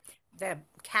 putting the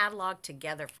catalog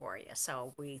together for you.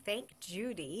 So we thank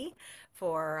Judy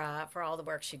for all the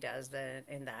work she does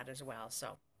in that as well.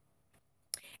 So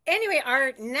anyway,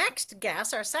 our next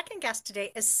guest, our second guest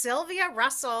today is Sylvia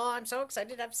Russell. I'm so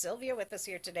excited to have Sylvia with us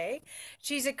here today.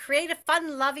 She's a creative,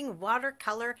 fun-loving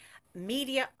watercolor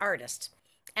media artist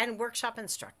and workshop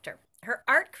instructor. Her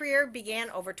art career began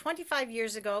over 25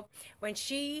 years ago when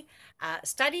she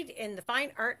studied in the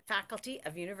fine art faculty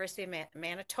of University of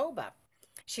Manitoba.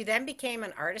 She then became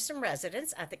an artist in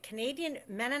residence at the Canadian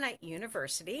Mennonite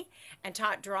University and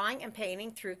taught drawing and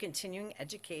painting through continuing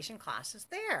education classes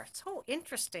there. It's so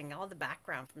interesting, all the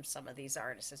background from some of these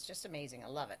artists. It's just amazing. I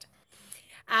love it.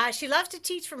 She loves to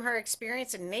teach from her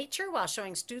experience in nature while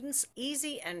showing students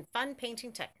easy and fun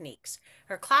painting techniques.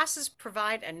 Her classes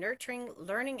provide a nurturing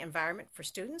learning environment for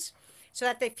students so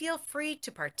that they feel free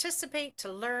to participate,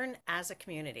 to learn as a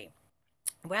community,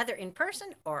 whether in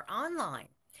person or online.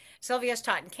 Sylvia has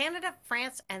taught in Canada,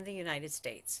 France, and the United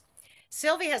States.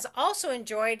 Sylvia has also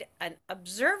enjoyed an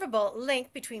observable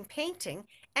link between painting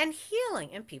and healing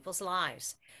in people's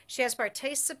lives. She has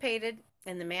participated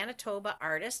in the Manitoba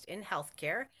Artist in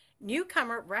Healthcare,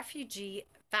 Newcomer Refugee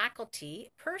Faculty,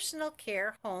 Personal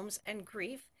Care Homes, and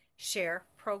Grief Share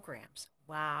programs.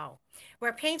 Wow.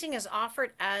 Where painting is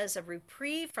offered as a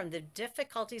reprieve from the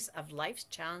difficulties of life's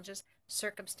challenges,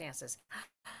 circumstances.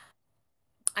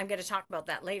 I'm going to talk about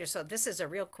that later. So this is a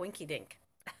real quinky dink.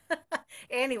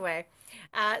 Anyway,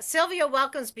 Sylvia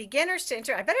welcomes beginners to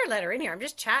enter. I better let her in here. I'm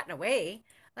just chatting away.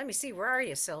 Let me see. Where are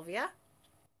you, Sylvia?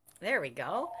 There we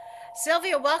go.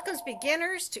 Sylvia welcomes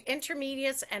beginners to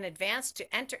intermediates and advanced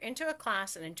to enter into a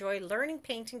class and enjoy learning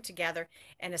painting together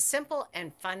in a simple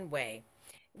and fun way.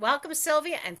 Welcome,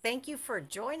 Sylvia, and thank you for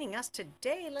joining us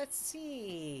today. Let's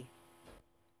see.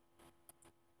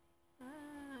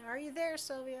 Are you there,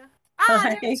 Sylvia?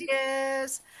 Hi. There she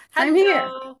is. Hello. I'm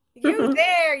here. You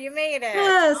there. You made it.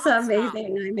 Yes, awesome.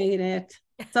 Amazing. I made it.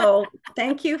 So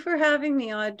thank you for having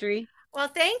me, Audrey. Well,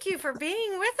 thank you for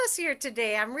being with us here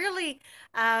today. I'm really,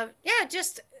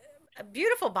 just a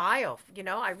beautiful bio.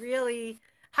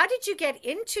 How did you get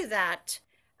into that,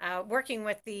 working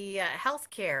with the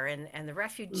healthcare and the Mm.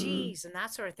 refugees and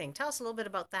that sort of thing? Tell us a little bit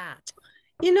about that.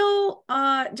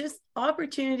 Just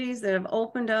opportunities that have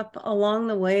opened up along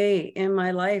the way in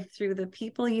my life through the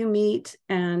people you meet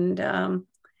and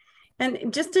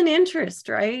just an interest,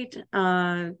 right?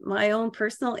 My own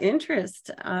personal interest.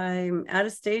 I'm at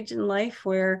a stage in life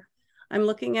where I'm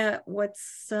looking at what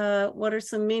are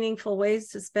some meaningful ways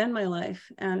to spend my life,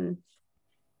 and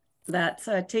that's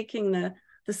taking the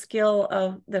skill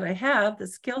of that I have, the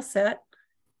skill set,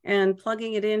 and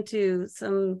plugging it into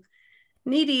some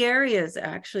needy areas,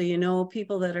 actually,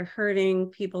 people that are hurting,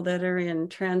 people that are in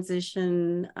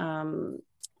transition,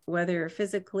 whether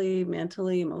physically,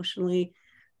 mentally, emotionally.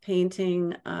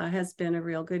 Painting has been a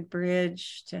real good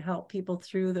bridge to help people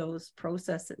through those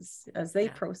processes as they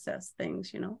Yeah. process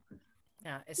things.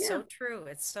 Yeah, it's Yeah. so true.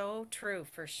 It's so true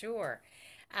for sure.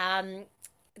 Um,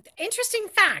 Interesting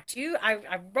fact.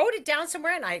 I wrote it down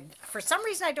somewhere, and for some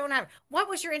reason I don't have it. What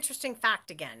was your interesting fact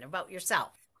again about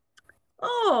yourself?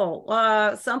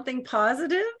 Oh, something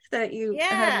positive that you had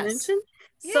Yes. mentioned.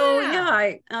 So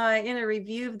yeah, Yeah. in a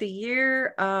review of the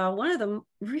year, one of the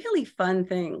really fun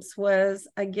things was,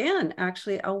 again,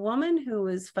 actually a woman who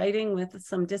was fighting with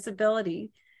some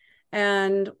disability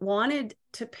and wanted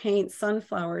to paint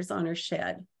sunflowers on her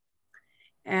shed.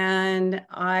 And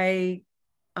I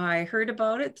heard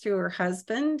about it through her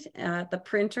husband at the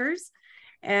printers.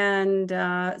 And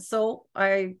so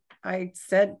I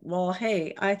said, well,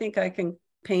 hey, I think I can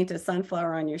paint a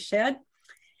sunflower on your shed.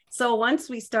 So once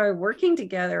we started working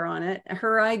together on it,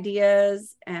 her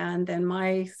ideas and then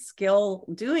my skill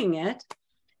doing it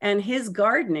and his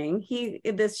gardening,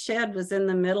 this shed was in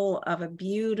the middle of a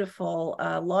beautiful,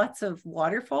 lots of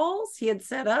waterfalls he had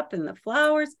set up and the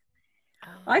flowers.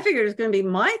 I Oh. figured it was going to be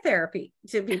my therapy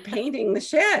to be painting the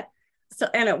shed. So,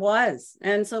 and it was.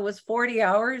 And so it was 40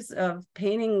 hours of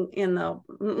painting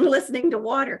listening to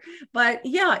water. But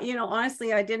yeah,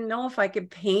 honestly, I didn't know if I could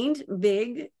paint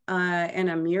big and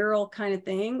a mural kind of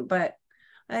thing. But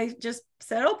I just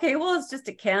said, okay, well, it's just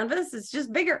a canvas, it's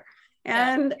just bigger.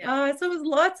 Yeah. And Yeah. so it was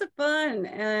lots of fun.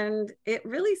 And it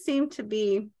really seemed to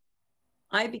be,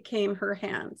 I became her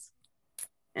hands.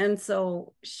 And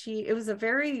so it was a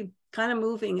very kind of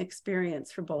moving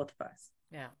experience for both of us.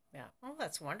 Yeah. Yeah. Oh,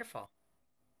 that's wonderful.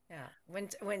 Yeah.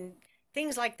 When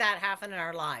things like that happen in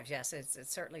our lives, yes, it's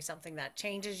certainly something that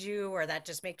changes you or that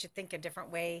just makes you think a different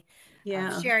way of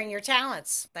Yeah, sharing your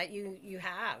talents that you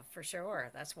have for sure.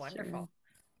 That's sure. wonderful.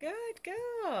 Good,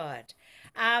 good.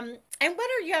 And what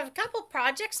are you have a couple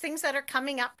projects, things that are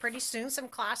coming up pretty soon, some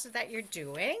classes that you're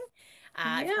doing.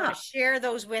 If you want to Yeah. share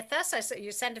those with us, I said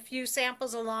you send a few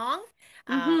samples along.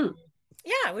 Um, Hmm.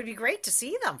 yeah, it would be great to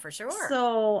see them for sure.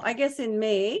 So I guess in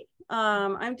May,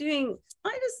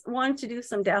 I just wanted to do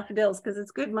some daffodils because it's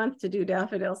a good month to do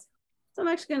daffodils. So I'm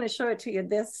actually going to show it to you.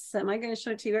 Am I going to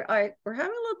show it to you? We're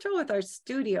having a little trouble with our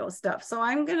studio stuff. So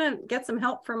I'm going to get some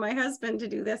help from my husband to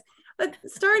do this. But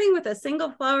starting with a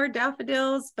single flower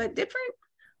daffodils, but different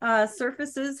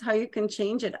surfaces, how you can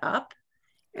change it up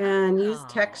and use Oh,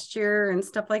 texture and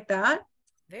stuff like that.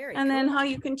 very And then cool. how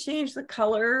you can change the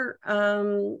color,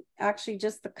 actually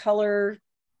just the colors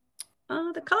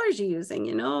you're using,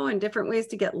 and different ways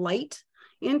to get light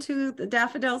into the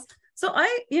daffodils. So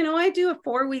I do a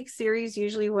 4-week series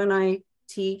usually when I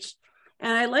teach.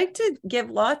 And I like to give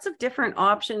lots of different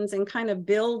options and kind of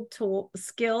build to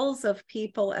skills of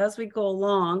people as we go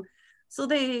along. So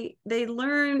they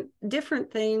learn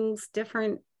different things,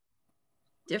 different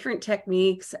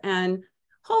techniques, and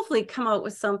hopefully come out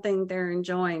with something they're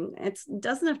enjoying. It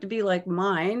doesn't have to be like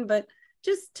mine, but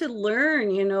just to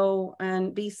learn,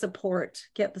 and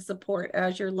get the support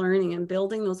as you're learning and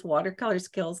building those watercolor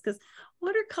skills. Because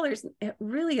watercolors, it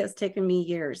really has taken me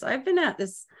years. I've been at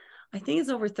this, I think it's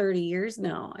over 30 years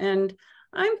now. And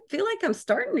I feel like I'm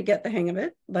starting to get the hang of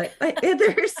it, but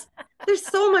there's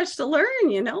so much to learn.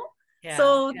 Yeah,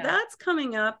 So yeah. that's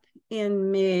coming up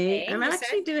in May. May, I'm you said?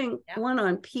 actually doing Yeah. one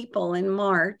on people in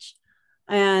March.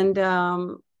 And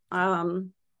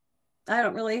I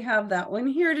don't really have that one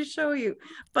here to show you,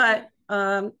 but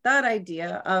that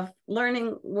idea of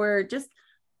we're just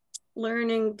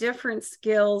learning different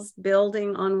skills,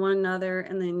 building on one another,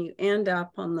 and then you end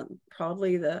up on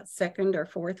probably the second or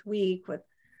fourth week with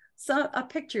a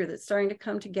picture that's starting to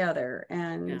come together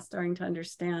and Yeah. starting to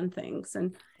understand things.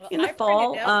 And Well, in the I printed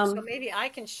fall, out, so maybe I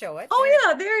can show it. There. oh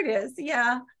yeah, there it is.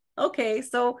 Yeah. Okay.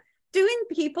 So doing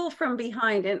people from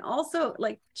behind and also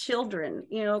like children,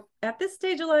 at this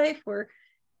stage of life where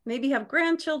maybe have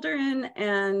grandchildren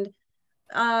and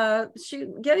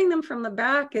getting them from the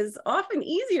back is often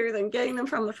easier than getting them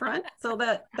from the front. So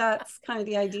that's kind of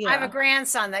the idea. I have a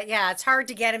grandson that, yeah, it's hard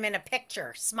to get him in a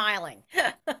picture smiling.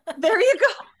 There you go.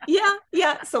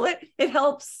 Yeah. So it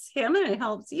helps him and it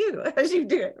helps you as you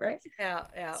do it, right?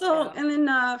 Yeah. So, yeah. and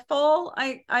then fall,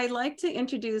 I like to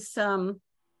introduce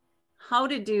how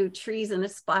to do trees in a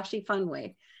splashy, fun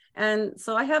way. And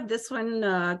so I have this one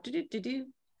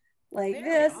like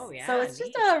this. Yeah, so it's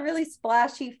just neat. a really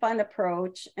splashy, fun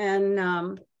approach. And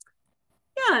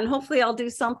yeah, and hopefully I'll do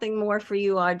something more for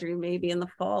you, Audrey, maybe in the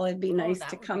fall. It'd be nice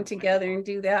to come together and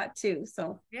do that too.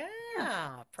 So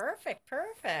yeah.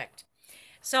 Perfect.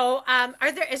 So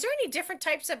is there any different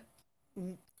types of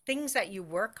things that you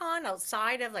work on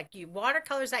outside of like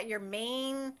watercolors that your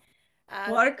main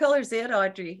watercolor's it,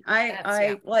 Audrey.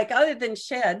 I like, other than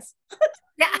sheds.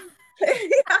 Yeah.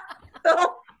 Yeah.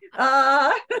 So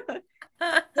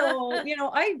so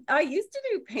I used to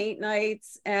do paint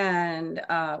nights and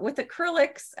with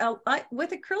acrylics.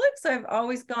 With acrylics, I've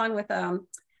always gone with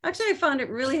actually I found it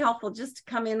really helpful just to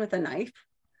come in with a knife.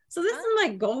 So this is my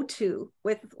go-to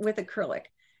with acrylic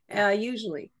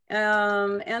usually.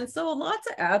 And so lots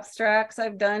of abstracts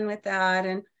I've done with that,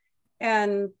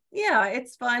 and yeah,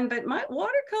 it's fun. But my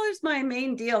watercolor's my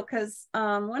main deal because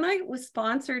when I was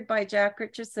sponsored by Jack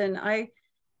Richardson,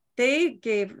 they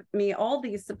gave me all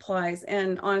these supplies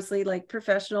and honestly, like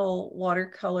professional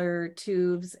watercolor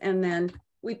tubes. And then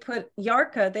we put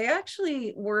Yarka, they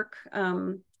actually work,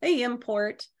 they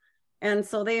import. And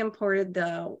so they imported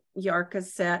the Yarka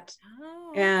set.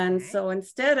 Oh, and okay. So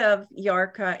instead of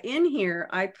Yarka in here,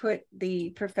 I put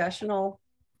the professional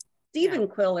Stephen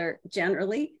Quiller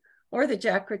generally, or the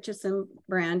Jack Richardson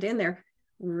brand in there.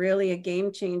 Really a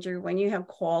game changer when you have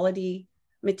quality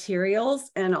materials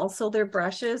and also their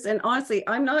brushes. And honestly,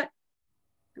 I'm not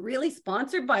really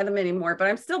sponsored by them anymore, but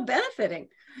I'm still benefiting.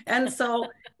 And so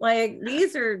like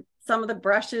these are some of the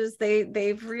brushes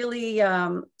they've really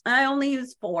I only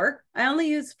use four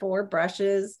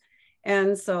brushes.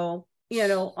 And so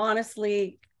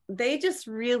honestly, they just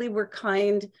really were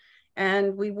kind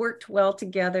and we worked well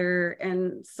together.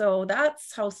 And so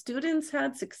that's how students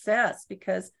had success,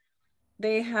 because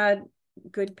they had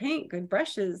good paint, good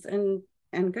brushes, and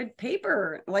good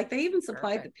paper. Like they even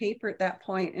supplied the paper at that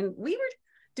point. And we were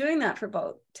doing that for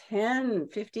about 10,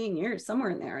 15 years,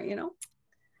 somewhere in there,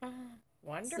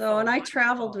 Wonderful. So, and I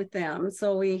traveled with them.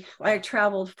 So I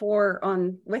traveled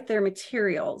with their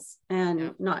materials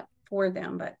and not for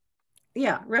them, but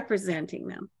representing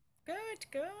them.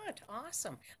 Good.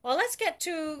 Awesome. Well, let's get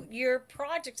to your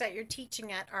projects that you're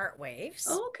teaching at Art Waves.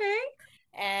 Okay.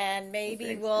 And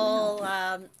maybe we'll,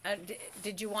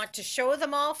 did you want to show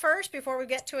them all first before we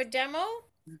get to a demo?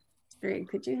 Great.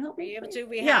 Could you help me?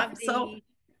 So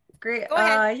great.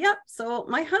 Yep. So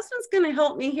my husband's going to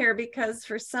help me here because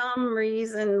for some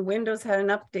reason Windows had an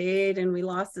update and we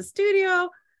lost the studio.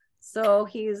 So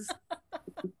he's,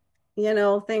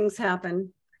 things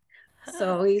happen.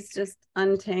 So he's just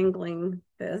untangling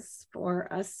this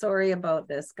for us. Sorry about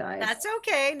this, guys. That's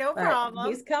okay. No problem.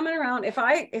 He's coming around.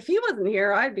 If he wasn't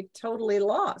here, I'd be totally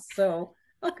lost. So,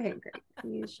 okay, great.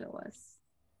 Can you show us?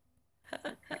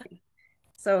 Okay.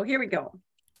 So here we go.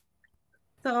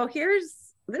 So here's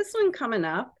this one coming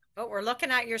up. Oh, we're looking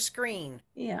at your screen.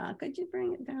 Yeah. Could you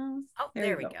bring it down? Oh,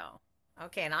 there we go.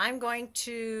 Okay. And I'm going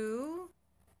to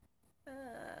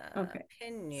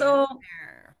pin you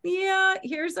there. Yeah,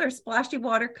 here's our splashy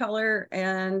watercolor,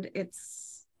 and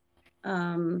it's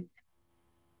there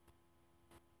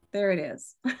it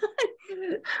is.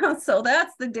 So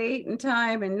that's the date and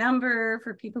time and number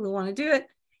for people who want to do it.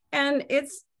 And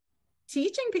it's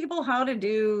teaching people how to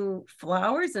do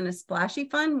flowers in a splashy,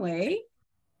 fun way,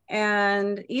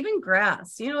 and even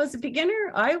grass. As a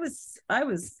beginner, I was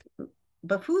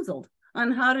befoozled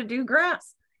on how to do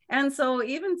grass. And so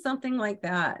even something like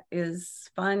that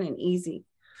is fun and easy.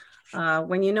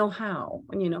 When you know how.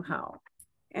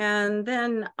 And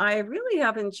then I really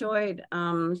have enjoyed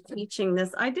teaching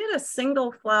this. I did a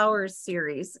single flower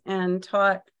series and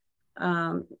taught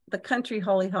the country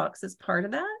hollyhocks as part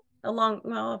of that a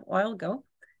while ago.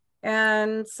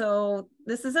 And so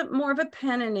this is more of a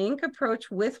pen and ink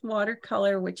approach with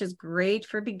watercolor, which is great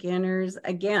for beginners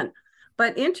again,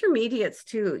 but intermediates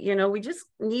too. We just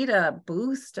need a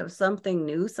boost of something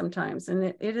new sometimes, and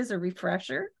it is a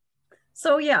refresher.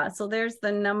 So so there's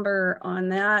the number on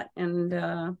that, and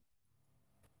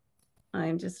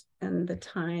and the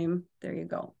time. There you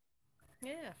go.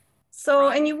 Yeah. So,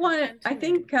 and you want it, I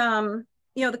think, the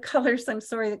colors, I'm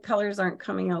sorry, the colors aren't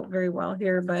coming out very well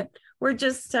here, but we're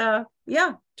just, trying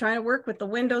to work with the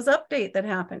Windows update that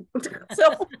happened.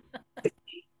 So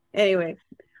anyway,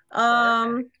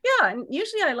 Yeah, and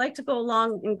usually I like to go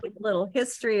along and give a little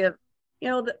history of,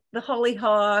 the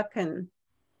hollyhock and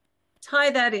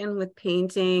tie that in with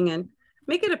painting and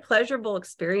make it a pleasurable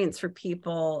experience for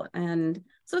people. And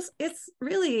so it's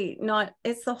really not,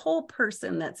 it's the whole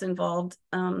person that's involved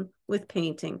with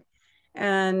painting.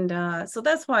 And so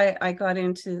that's why I got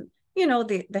into,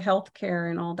 the healthcare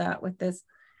and all that with this.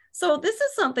 So this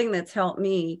is something that's helped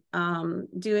me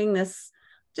doing this,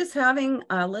 just having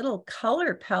a little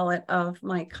color palette of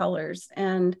my colors.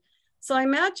 And so I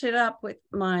match it up with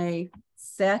my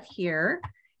set here.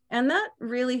 And that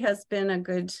really has been a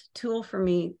good tool for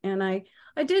me. And I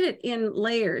did it in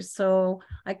layers so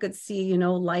I could see,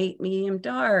 light, medium,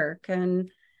 dark.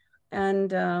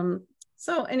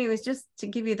 So anyways, just to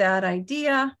give you that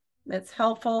idea, that's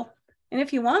helpful. And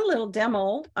if you want a little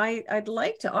demo, I'd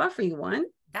like to offer you one.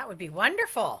 That would be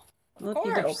wonderful. Of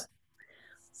Okey-doke. course.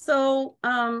 So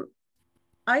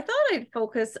I thought I'd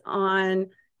focus on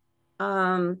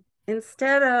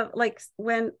instead of like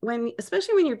when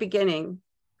especially when you're beginning,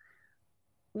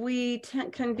 we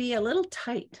can be a little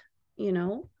tight,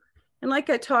 And like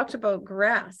I talked about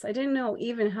grass, I didn't know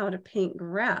even how to paint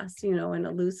grass, in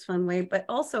a loose, fun way, but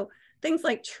also things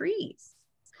like trees.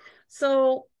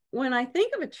 So when I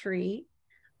think of a tree,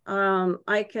 I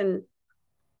don't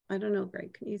know,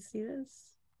 Greg, can you see this?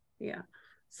 Yeah.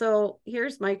 So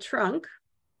here's my trunk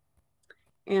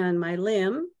and my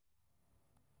limb.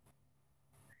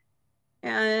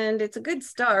 And it's a good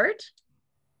start.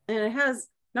 And it has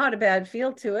not a bad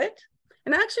feel to it.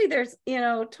 And actually there's,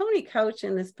 Tony Couch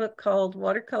in this book called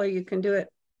Watercolor You Can Do It.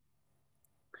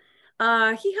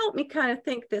 He helped me kind of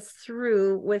think this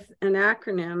through with an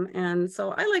acronym. And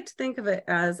so I like to think of it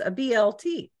as a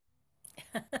BLT.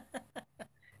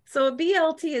 So a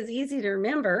BLT is easy to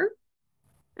remember,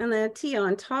 and then a T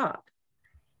on top.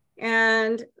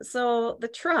 And so the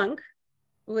trunk,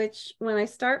 which when I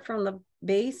start from the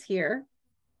base here,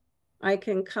 I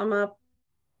can come up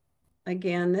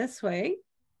again this way.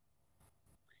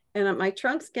 And my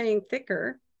trunk's getting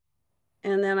thicker.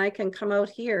 And then I can come out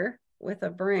here with a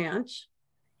branch.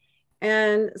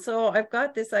 And so I've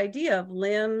got this idea of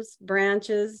limbs,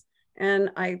 branches,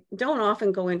 and I don't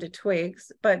often go into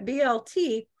twigs, but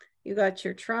BLT, you got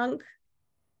your trunk,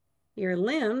 your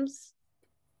limbs,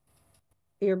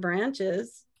 your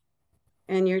branches,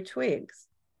 and your twigs.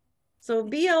 So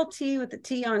BLT with the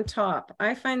T on top,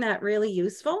 I find that really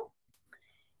useful.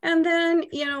 And then,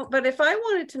 but if I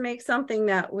wanted to make something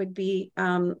that would be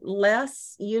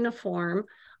less uniform,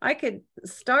 I could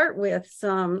start with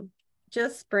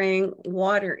just spraying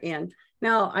water in.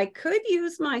 Now, I could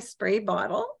use my spray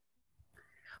bottle,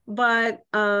 but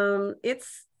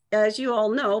it's, as you all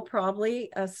know, probably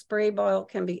a spray bottle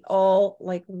can be all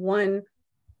like one.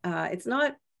 It's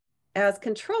not as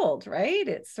controlled, right?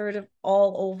 It's sort of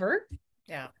all over.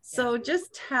 Yeah. So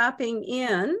just tapping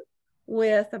in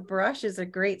with a brush is a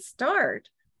great start.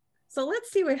 So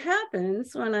let's see what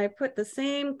happens when I put the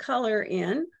same color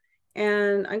in,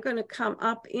 and I'm going to come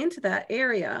up into that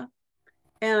area,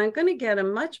 and I'm going to get a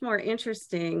much more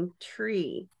interesting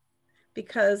tree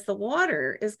because the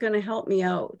water is going to help me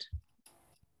out.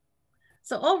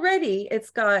 So already it's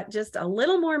got just a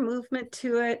little more movement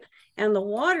to it, and the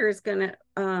water is going to,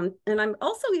 and I'm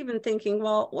also even thinking,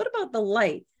 well, what about the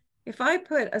light? If I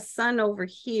put a sun over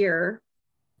here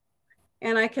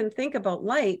and I can think about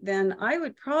light, then I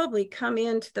would probably come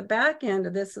into the back end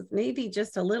of this with maybe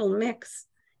just a little mix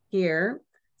here.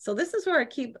 So this is where I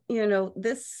keep,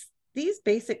 these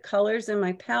basic colors in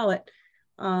my palette.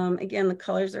 Again, the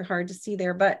colors are hard to see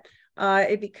there, but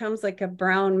it becomes like a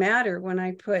brown matter when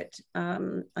I put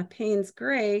a Payne's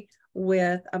gray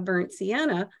with a burnt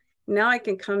sienna. Now I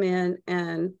can come in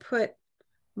and put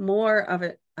more of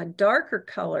a darker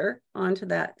color onto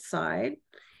that side,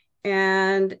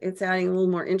 and it's adding a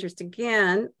little more interest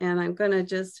again. And I'm going to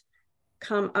just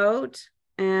come out,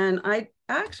 and I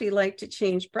actually like to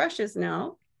change brushes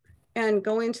now and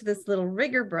go into this little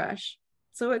rigger brush.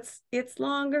 So it's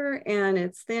longer and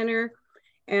it's thinner,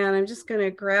 and I'm just going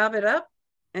to grab it up,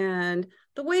 and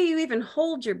the way you even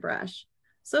hold your brush.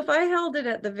 So if I held it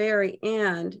at the very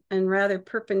end and rather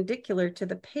perpendicular to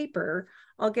the paper,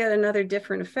 I'll get another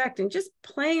different effect. And just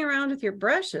playing around with your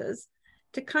brushes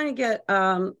to kind of get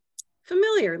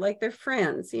familiar, like they're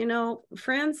friends.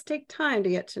 Friends take time to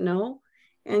get to know,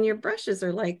 and your brushes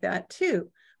are like that too.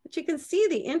 But you can see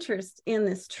the interest in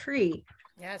this tree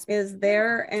is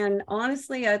there. And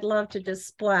honestly, I'd love to just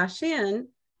splash in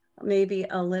maybe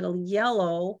a little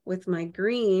yellow with my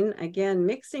green, again,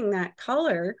 mixing that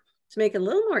color to make it a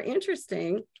little more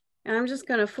interesting. And I'm just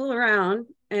going to fool around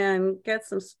and get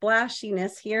some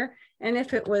splashiness here. And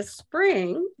if it was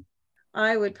spring,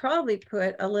 I would probably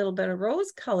put a little bit of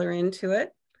rose color into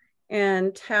it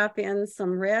and tap in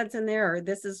some reds in there, or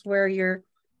this is where your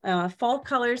fall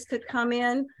colors could come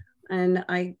in. And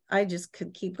I just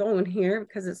could keep going here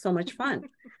because it's so much fun.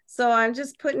 So I'm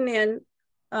just putting in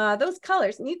those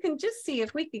colors, and you can just see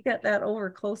if we could get that over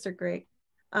closer, Greg,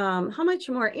 how much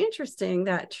more interesting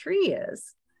that tree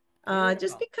is. Just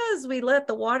Beautiful. because we let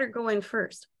the water go in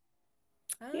first.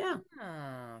 Yeah.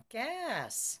 Oh,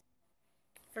 yes,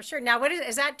 for sure. Now, what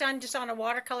is that done just on a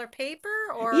watercolor paper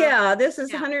or? Yeah, this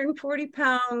is Yeah,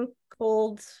 140-pound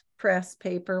cold press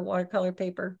paper, watercolor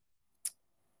paper.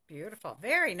 beautiful.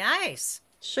 Very nice.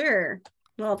 Sure.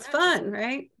 Well, it's That is fun,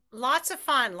 right? lots of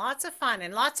fun,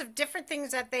 and lots of different things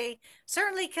that they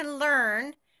certainly can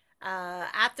learn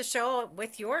at the show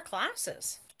with your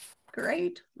classes.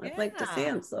 Great. I'd like to see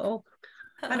Yeah. him. So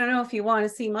I don't know if you want to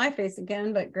see my face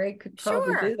again, but Greg could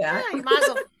probably Sure. do that. Yeah, you might as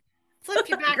well flip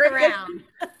you back Greg is around.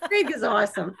 Greg is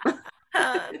awesome.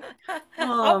 Oh,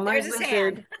 Oh, my there's his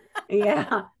hand. wizard.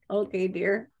 Yeah. Okay,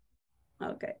 dear.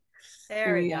 Okay. There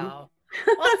There we we go. go.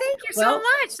 Well, thank you so Well,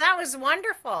 much. That was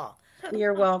wonderful.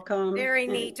 you're welcome. Very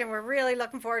neat, and we're really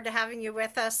looking forward to having you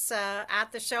with us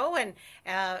at the show. And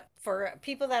for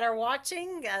people that are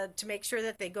watching, to make sure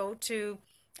that they go to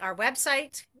our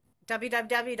website, Oh, yeah.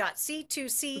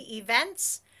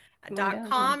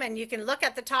 www.c2cevents.com, and you can look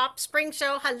at the top spring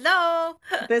show. Hello.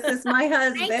 This is my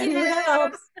Thank husband you. who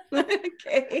helps.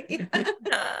 Okay.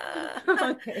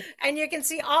 Okay. And you can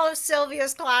see all of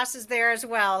Sylvia's classes there as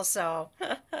well. So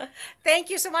thank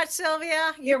you so much,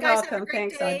 Sylvia. You You're guys have a welcome.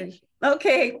 great Thanks, day. Audrey.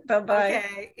 Okay. Bye-bye.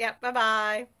 Okay. Yep. Bye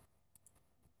bye.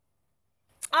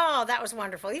 Oh, that was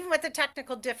wonderful. Even with the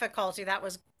technical difficulty, that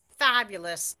was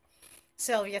fabulous.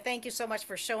 Sylvia, thank you so much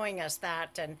for showing us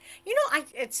that. And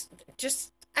it's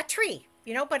just a tree,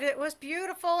 but it was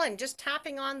beautiful, and just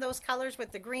tapping on those colors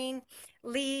with the green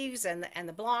leaves and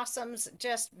the blossoms,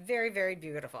 just very, very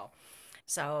beautiful.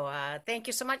 So thank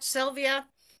you so much, Sylvia.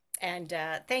 And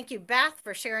thank you, Beth,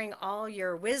 for sharing all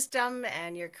your wisdom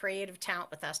and your creative talent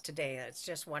with us today. It's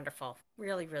just wonderful.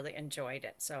 Really, really enjoyed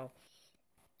it. So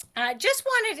I just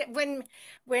wanted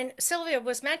when Sylvia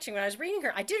was mentioning, when I was reading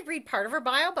her, I did read part of her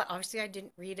bio, but obviously I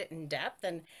didn't read it in depth.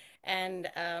 And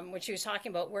when she was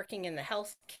talking about working in the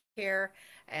healthcare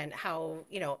and how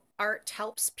art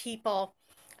helps people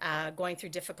going through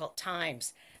difficult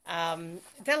times,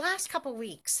 the last couple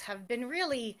weeks have been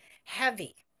really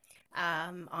heavy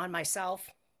on myself.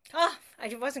 Oh,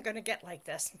 I wasn't going to get like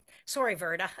this. Sorry,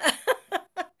 Verda.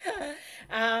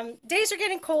 Days are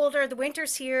getting colder. The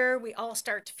winter's here. We all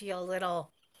start to feel a little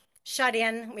shut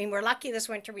in. I mean, we're lucky this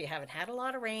winter. We haven't had a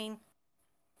lot of rain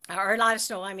or a lot of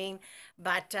snow, I mean.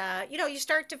 But, you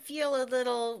start to feel a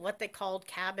little what they called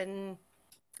cabin.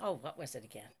 Oh, what was it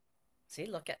again? See,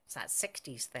 look at it's that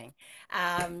 60s thing.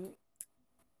 Um,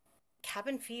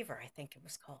 cabin fever, I think it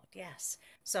was called. Yes.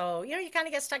 So, you kind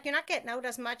of get stuck. You're not getting out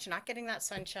as much. You're not getting that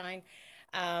sunshine.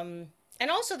 And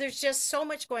also, there's just so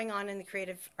much going on in the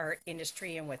creative art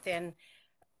industry and within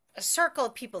a circle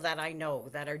of people that I know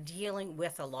that are dealing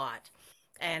with a lot.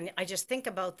 And I just think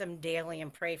about them daily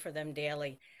and pray for them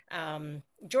daily.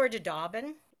 Georgia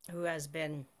Dobbin, who has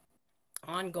been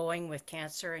ongoing with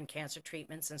cancer and cancer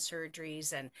treatments and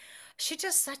surgeries, and she's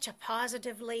just such a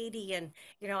positive lady. And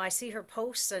I see her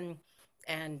posts, and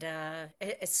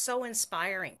it's so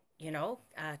inspiring,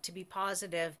 to be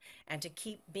positive and to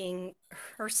keep being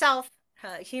herself,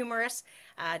 humorous,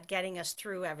 getting us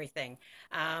through everything.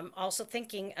 Also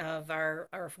thinking of our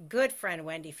good friend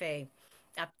Wendy Fay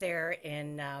up there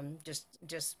in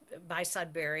just by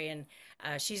Sudbury, and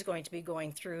she's going to be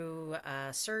going through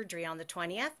surgery on the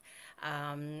 20th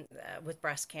with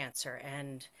breast cancer.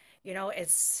 And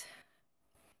it's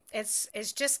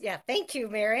just, yeah. Thank you,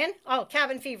 Marion. Oh,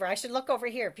 cabin fever. I should look over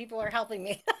here. People are helping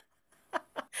me.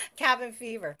 Cabin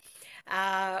fever.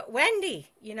 Wendy,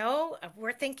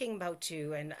 we're thinking about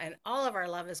you, and all of our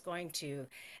love is going to,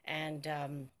 and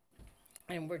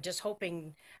and we're just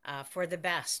hoping for the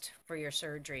best for your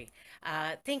surgery.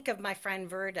 Think of my friend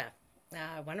Verda,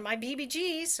 one of my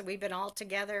BBGs. We've been all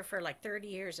together for like 30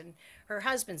 years, and her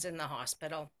husband's in the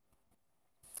hospital.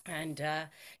 And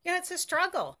it's a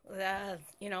struggle, that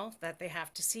they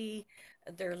have to see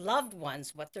their loved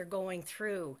ones, what they're going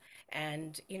through,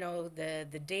 and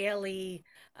the daily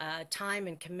time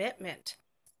and commitment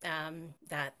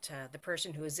that the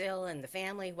person who is ill and the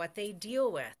family, what they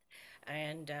deal with.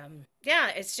 And yeah,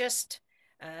 it's just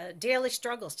daily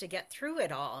struggles to get through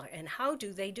it all. And how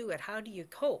do they do it? How do you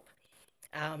cope?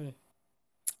 Um,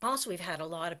 Also, we've had a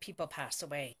lot of people pass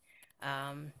away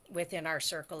within our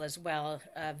circle as well.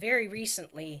 Very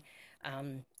recently,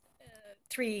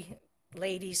 three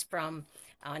ladies from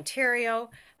Ontario.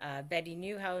 Betty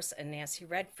Newhouse and Nancy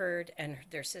Redford and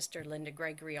their sister Linda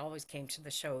Gregory always came to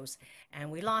the shows.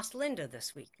 And we lost Linda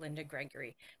this week, Linda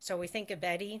Gregory. So we think of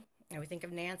Betty and we think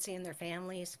of Nancy and their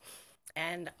families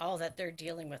and all that they're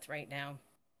dealing with right now.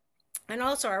 And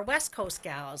also our West Coast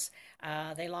gals,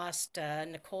 they lost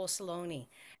Nicole Saloni.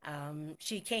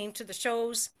 She came to the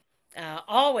shows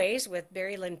always with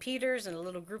Barry Lynn Peters and a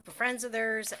little group of friends of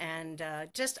theirs, and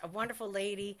just a wonderful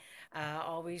lady,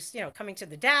 always, coming to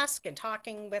the desk and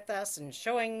talking with us and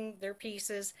showing their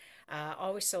pieces,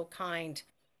 always so kind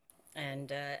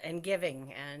and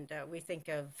giving. And we think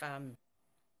of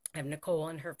Nicole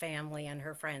and her family and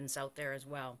her friends out there as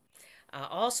well.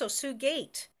 Also, Sue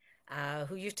Gate,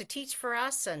 who used to teach for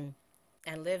us and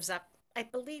lives up, I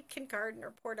believe, Kingarden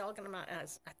or Port Elgin. I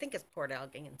think it's Port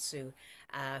Elgin, and Sue,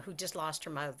 who just lost her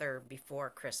mother before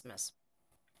Christmas.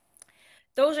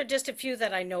 Those are just a few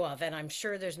that I know of, and I'm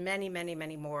sure there's many, many,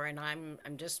 many more. And I'm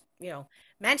just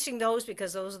mentioning those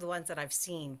because those are the ones that I've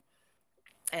seen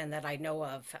and that I know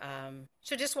of.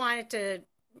 So just wanted to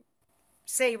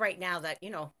say right now that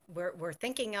we're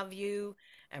thinking of you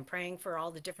and praying for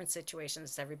all the different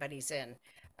situations everybody's in.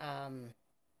 Um,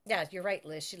 yeah, you're right,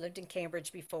 Liz. She lived in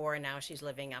Cambridge before, and now she's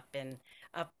living up in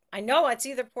up. I know it's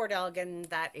either Port Elgin,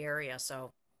 that area.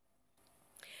 So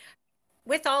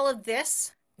with all of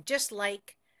this, just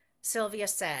like Sylvia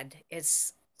said,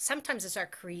 it's sometimes it's our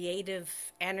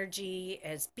creative energy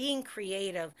as being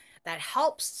creative that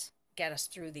helps get us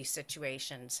through these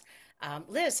situations.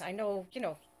 Liz, I know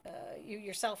you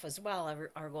yourself as well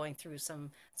are going through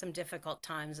some difficult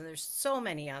times, and there's so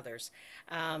many others.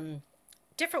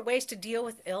 Different ways to deal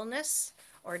with illness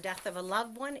or death of a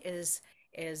loved one is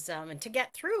and to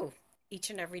get through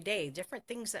each and every day, different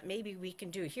things that maybe we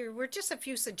can do. Here were just a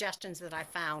few suggestions that I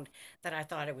found that I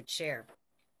thought I would share.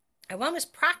 And one was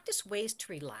practice ways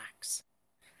to relax.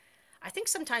 I think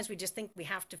sometimes we just think we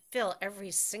have to fill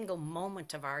every single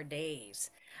moment of our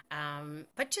days,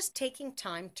 but just taking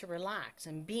time to relax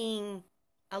and being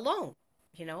alone,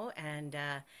 and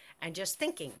just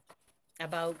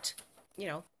about, you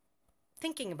know,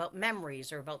 thinking about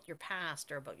memories or about your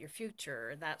past or about your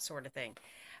future or that sort of thing.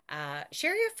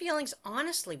 Share your feelings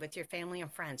honestly with your family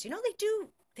and friends.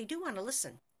 They do want to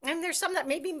listen. And there's some that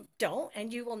maybe don't,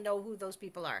 and you will know who those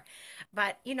people are.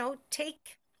 But,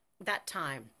 take that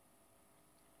time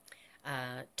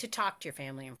to talk to your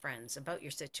family and friends about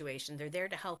your situation. They're there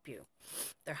to help you.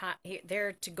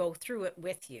 There to go through it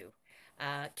with you.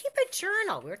 Keep a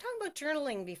journal. We were talking about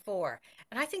journaling before,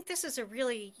 and I think this is a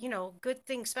really, good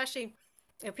thing, especially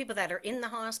people that are in the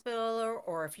hospital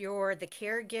or if you're the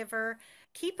caregiver.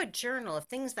 Keep a journal of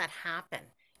things that happen.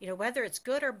 Whether it's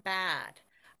good or bad.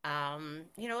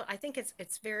 I think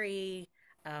it's very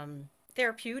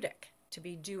therapeutic to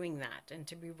be doing that and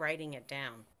to be writing it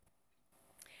down.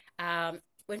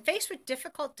 When faced with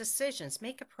difficult decisions,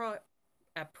 make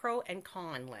a pro and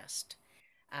con list,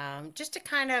 just to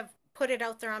kind of put it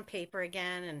out there on paper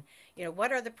again. And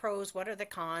what are the pros, what are the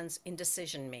cons in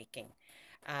decision making.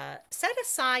 Set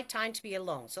aside time to be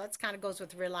alone. So that's kind of goes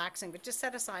with relaxing, but just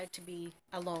set aside to be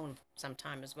alone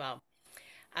sometime as well.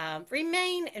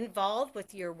 Remain involved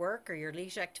with your work or your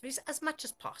leisure activities as much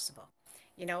as possible.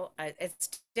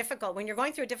 It's difficult when you're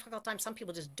going through a difficult time. Some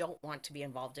people just don't want to be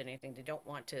involved in anything. They don't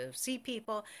want to see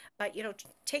people, but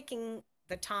taking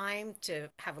the time to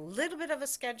have a little bit of a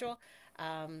schedule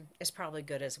is probably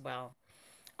good as well.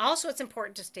 Also, it's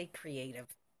important to stay creative.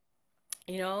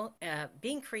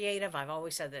 Being creative, I've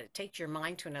always said that it takes your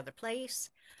mind to another place.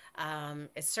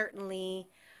 It certainly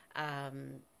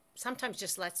sometimes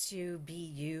just lets you be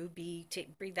you,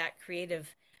 breathe that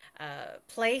creative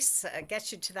place,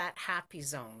 gets you to that happy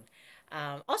zone.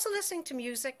 Also, listening to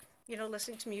music,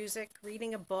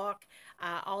 reading a book,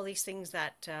 all these things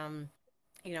that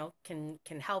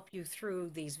can help you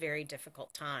through these very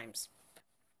difficult times.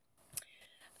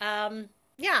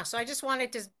 Yeah, so I just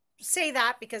wanted to say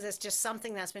that because it's just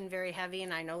something that's been very heavy,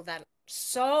 and I know that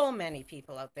so many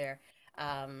people out there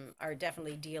are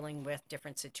definitely dealing with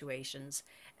different situations,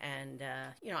 and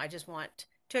I just want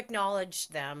to acknowledge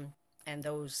them and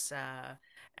those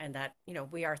and that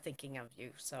we are thinking of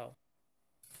you. So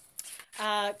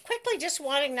quickly, just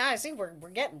wanting now, I see we're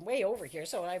getting way over here,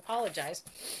 so I apologize.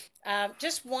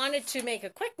 Just wanted to make a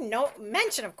quick note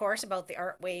mention, of course, about the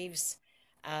Art Waves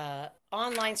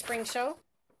online spring show,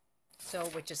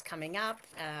 which is coming up.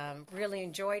 Really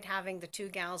enjoyed having the two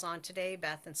gals on today,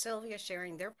 Beth and Sylvia,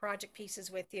 sharing their project pieces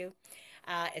with you.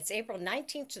 It's April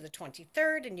 19th to the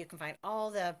 23rd, and you can find all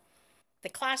the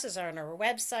classes are on our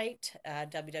website,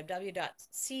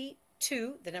 www.c2,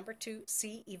 the number 2,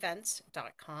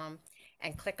 cevents.com,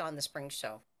 and click on the spring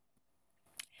show.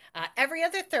 Every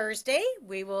other Thursday,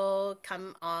 we will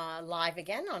come live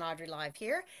again on Audrey Live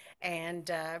here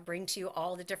and bring to you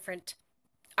all the different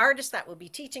artists that will be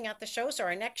teaching at the show. So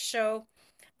our next show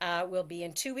will be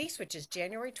in 2 weeks, which is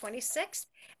January 26th.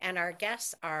 And our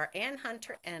guests are Ann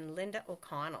Hunter and Linda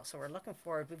O'Connell. So we're looking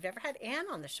forward. We've never had Ann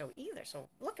on the show either. So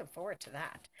looking forward to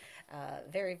that.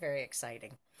 Very, very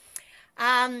exciting. So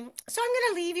I'm going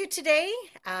to leave you today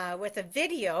with a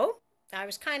video. I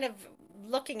was kind of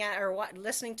looking at or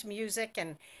listening to music,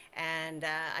 and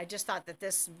I just thought that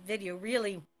this video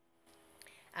really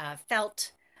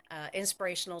felt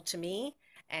inspirational to me,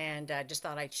 and just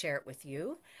thought I'd share it with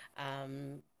you.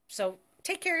 So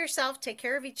take care of yourself, take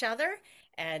care of each other,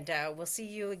 and we'll see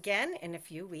you again in a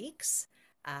few weeks.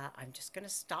 I'm just going to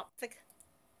stop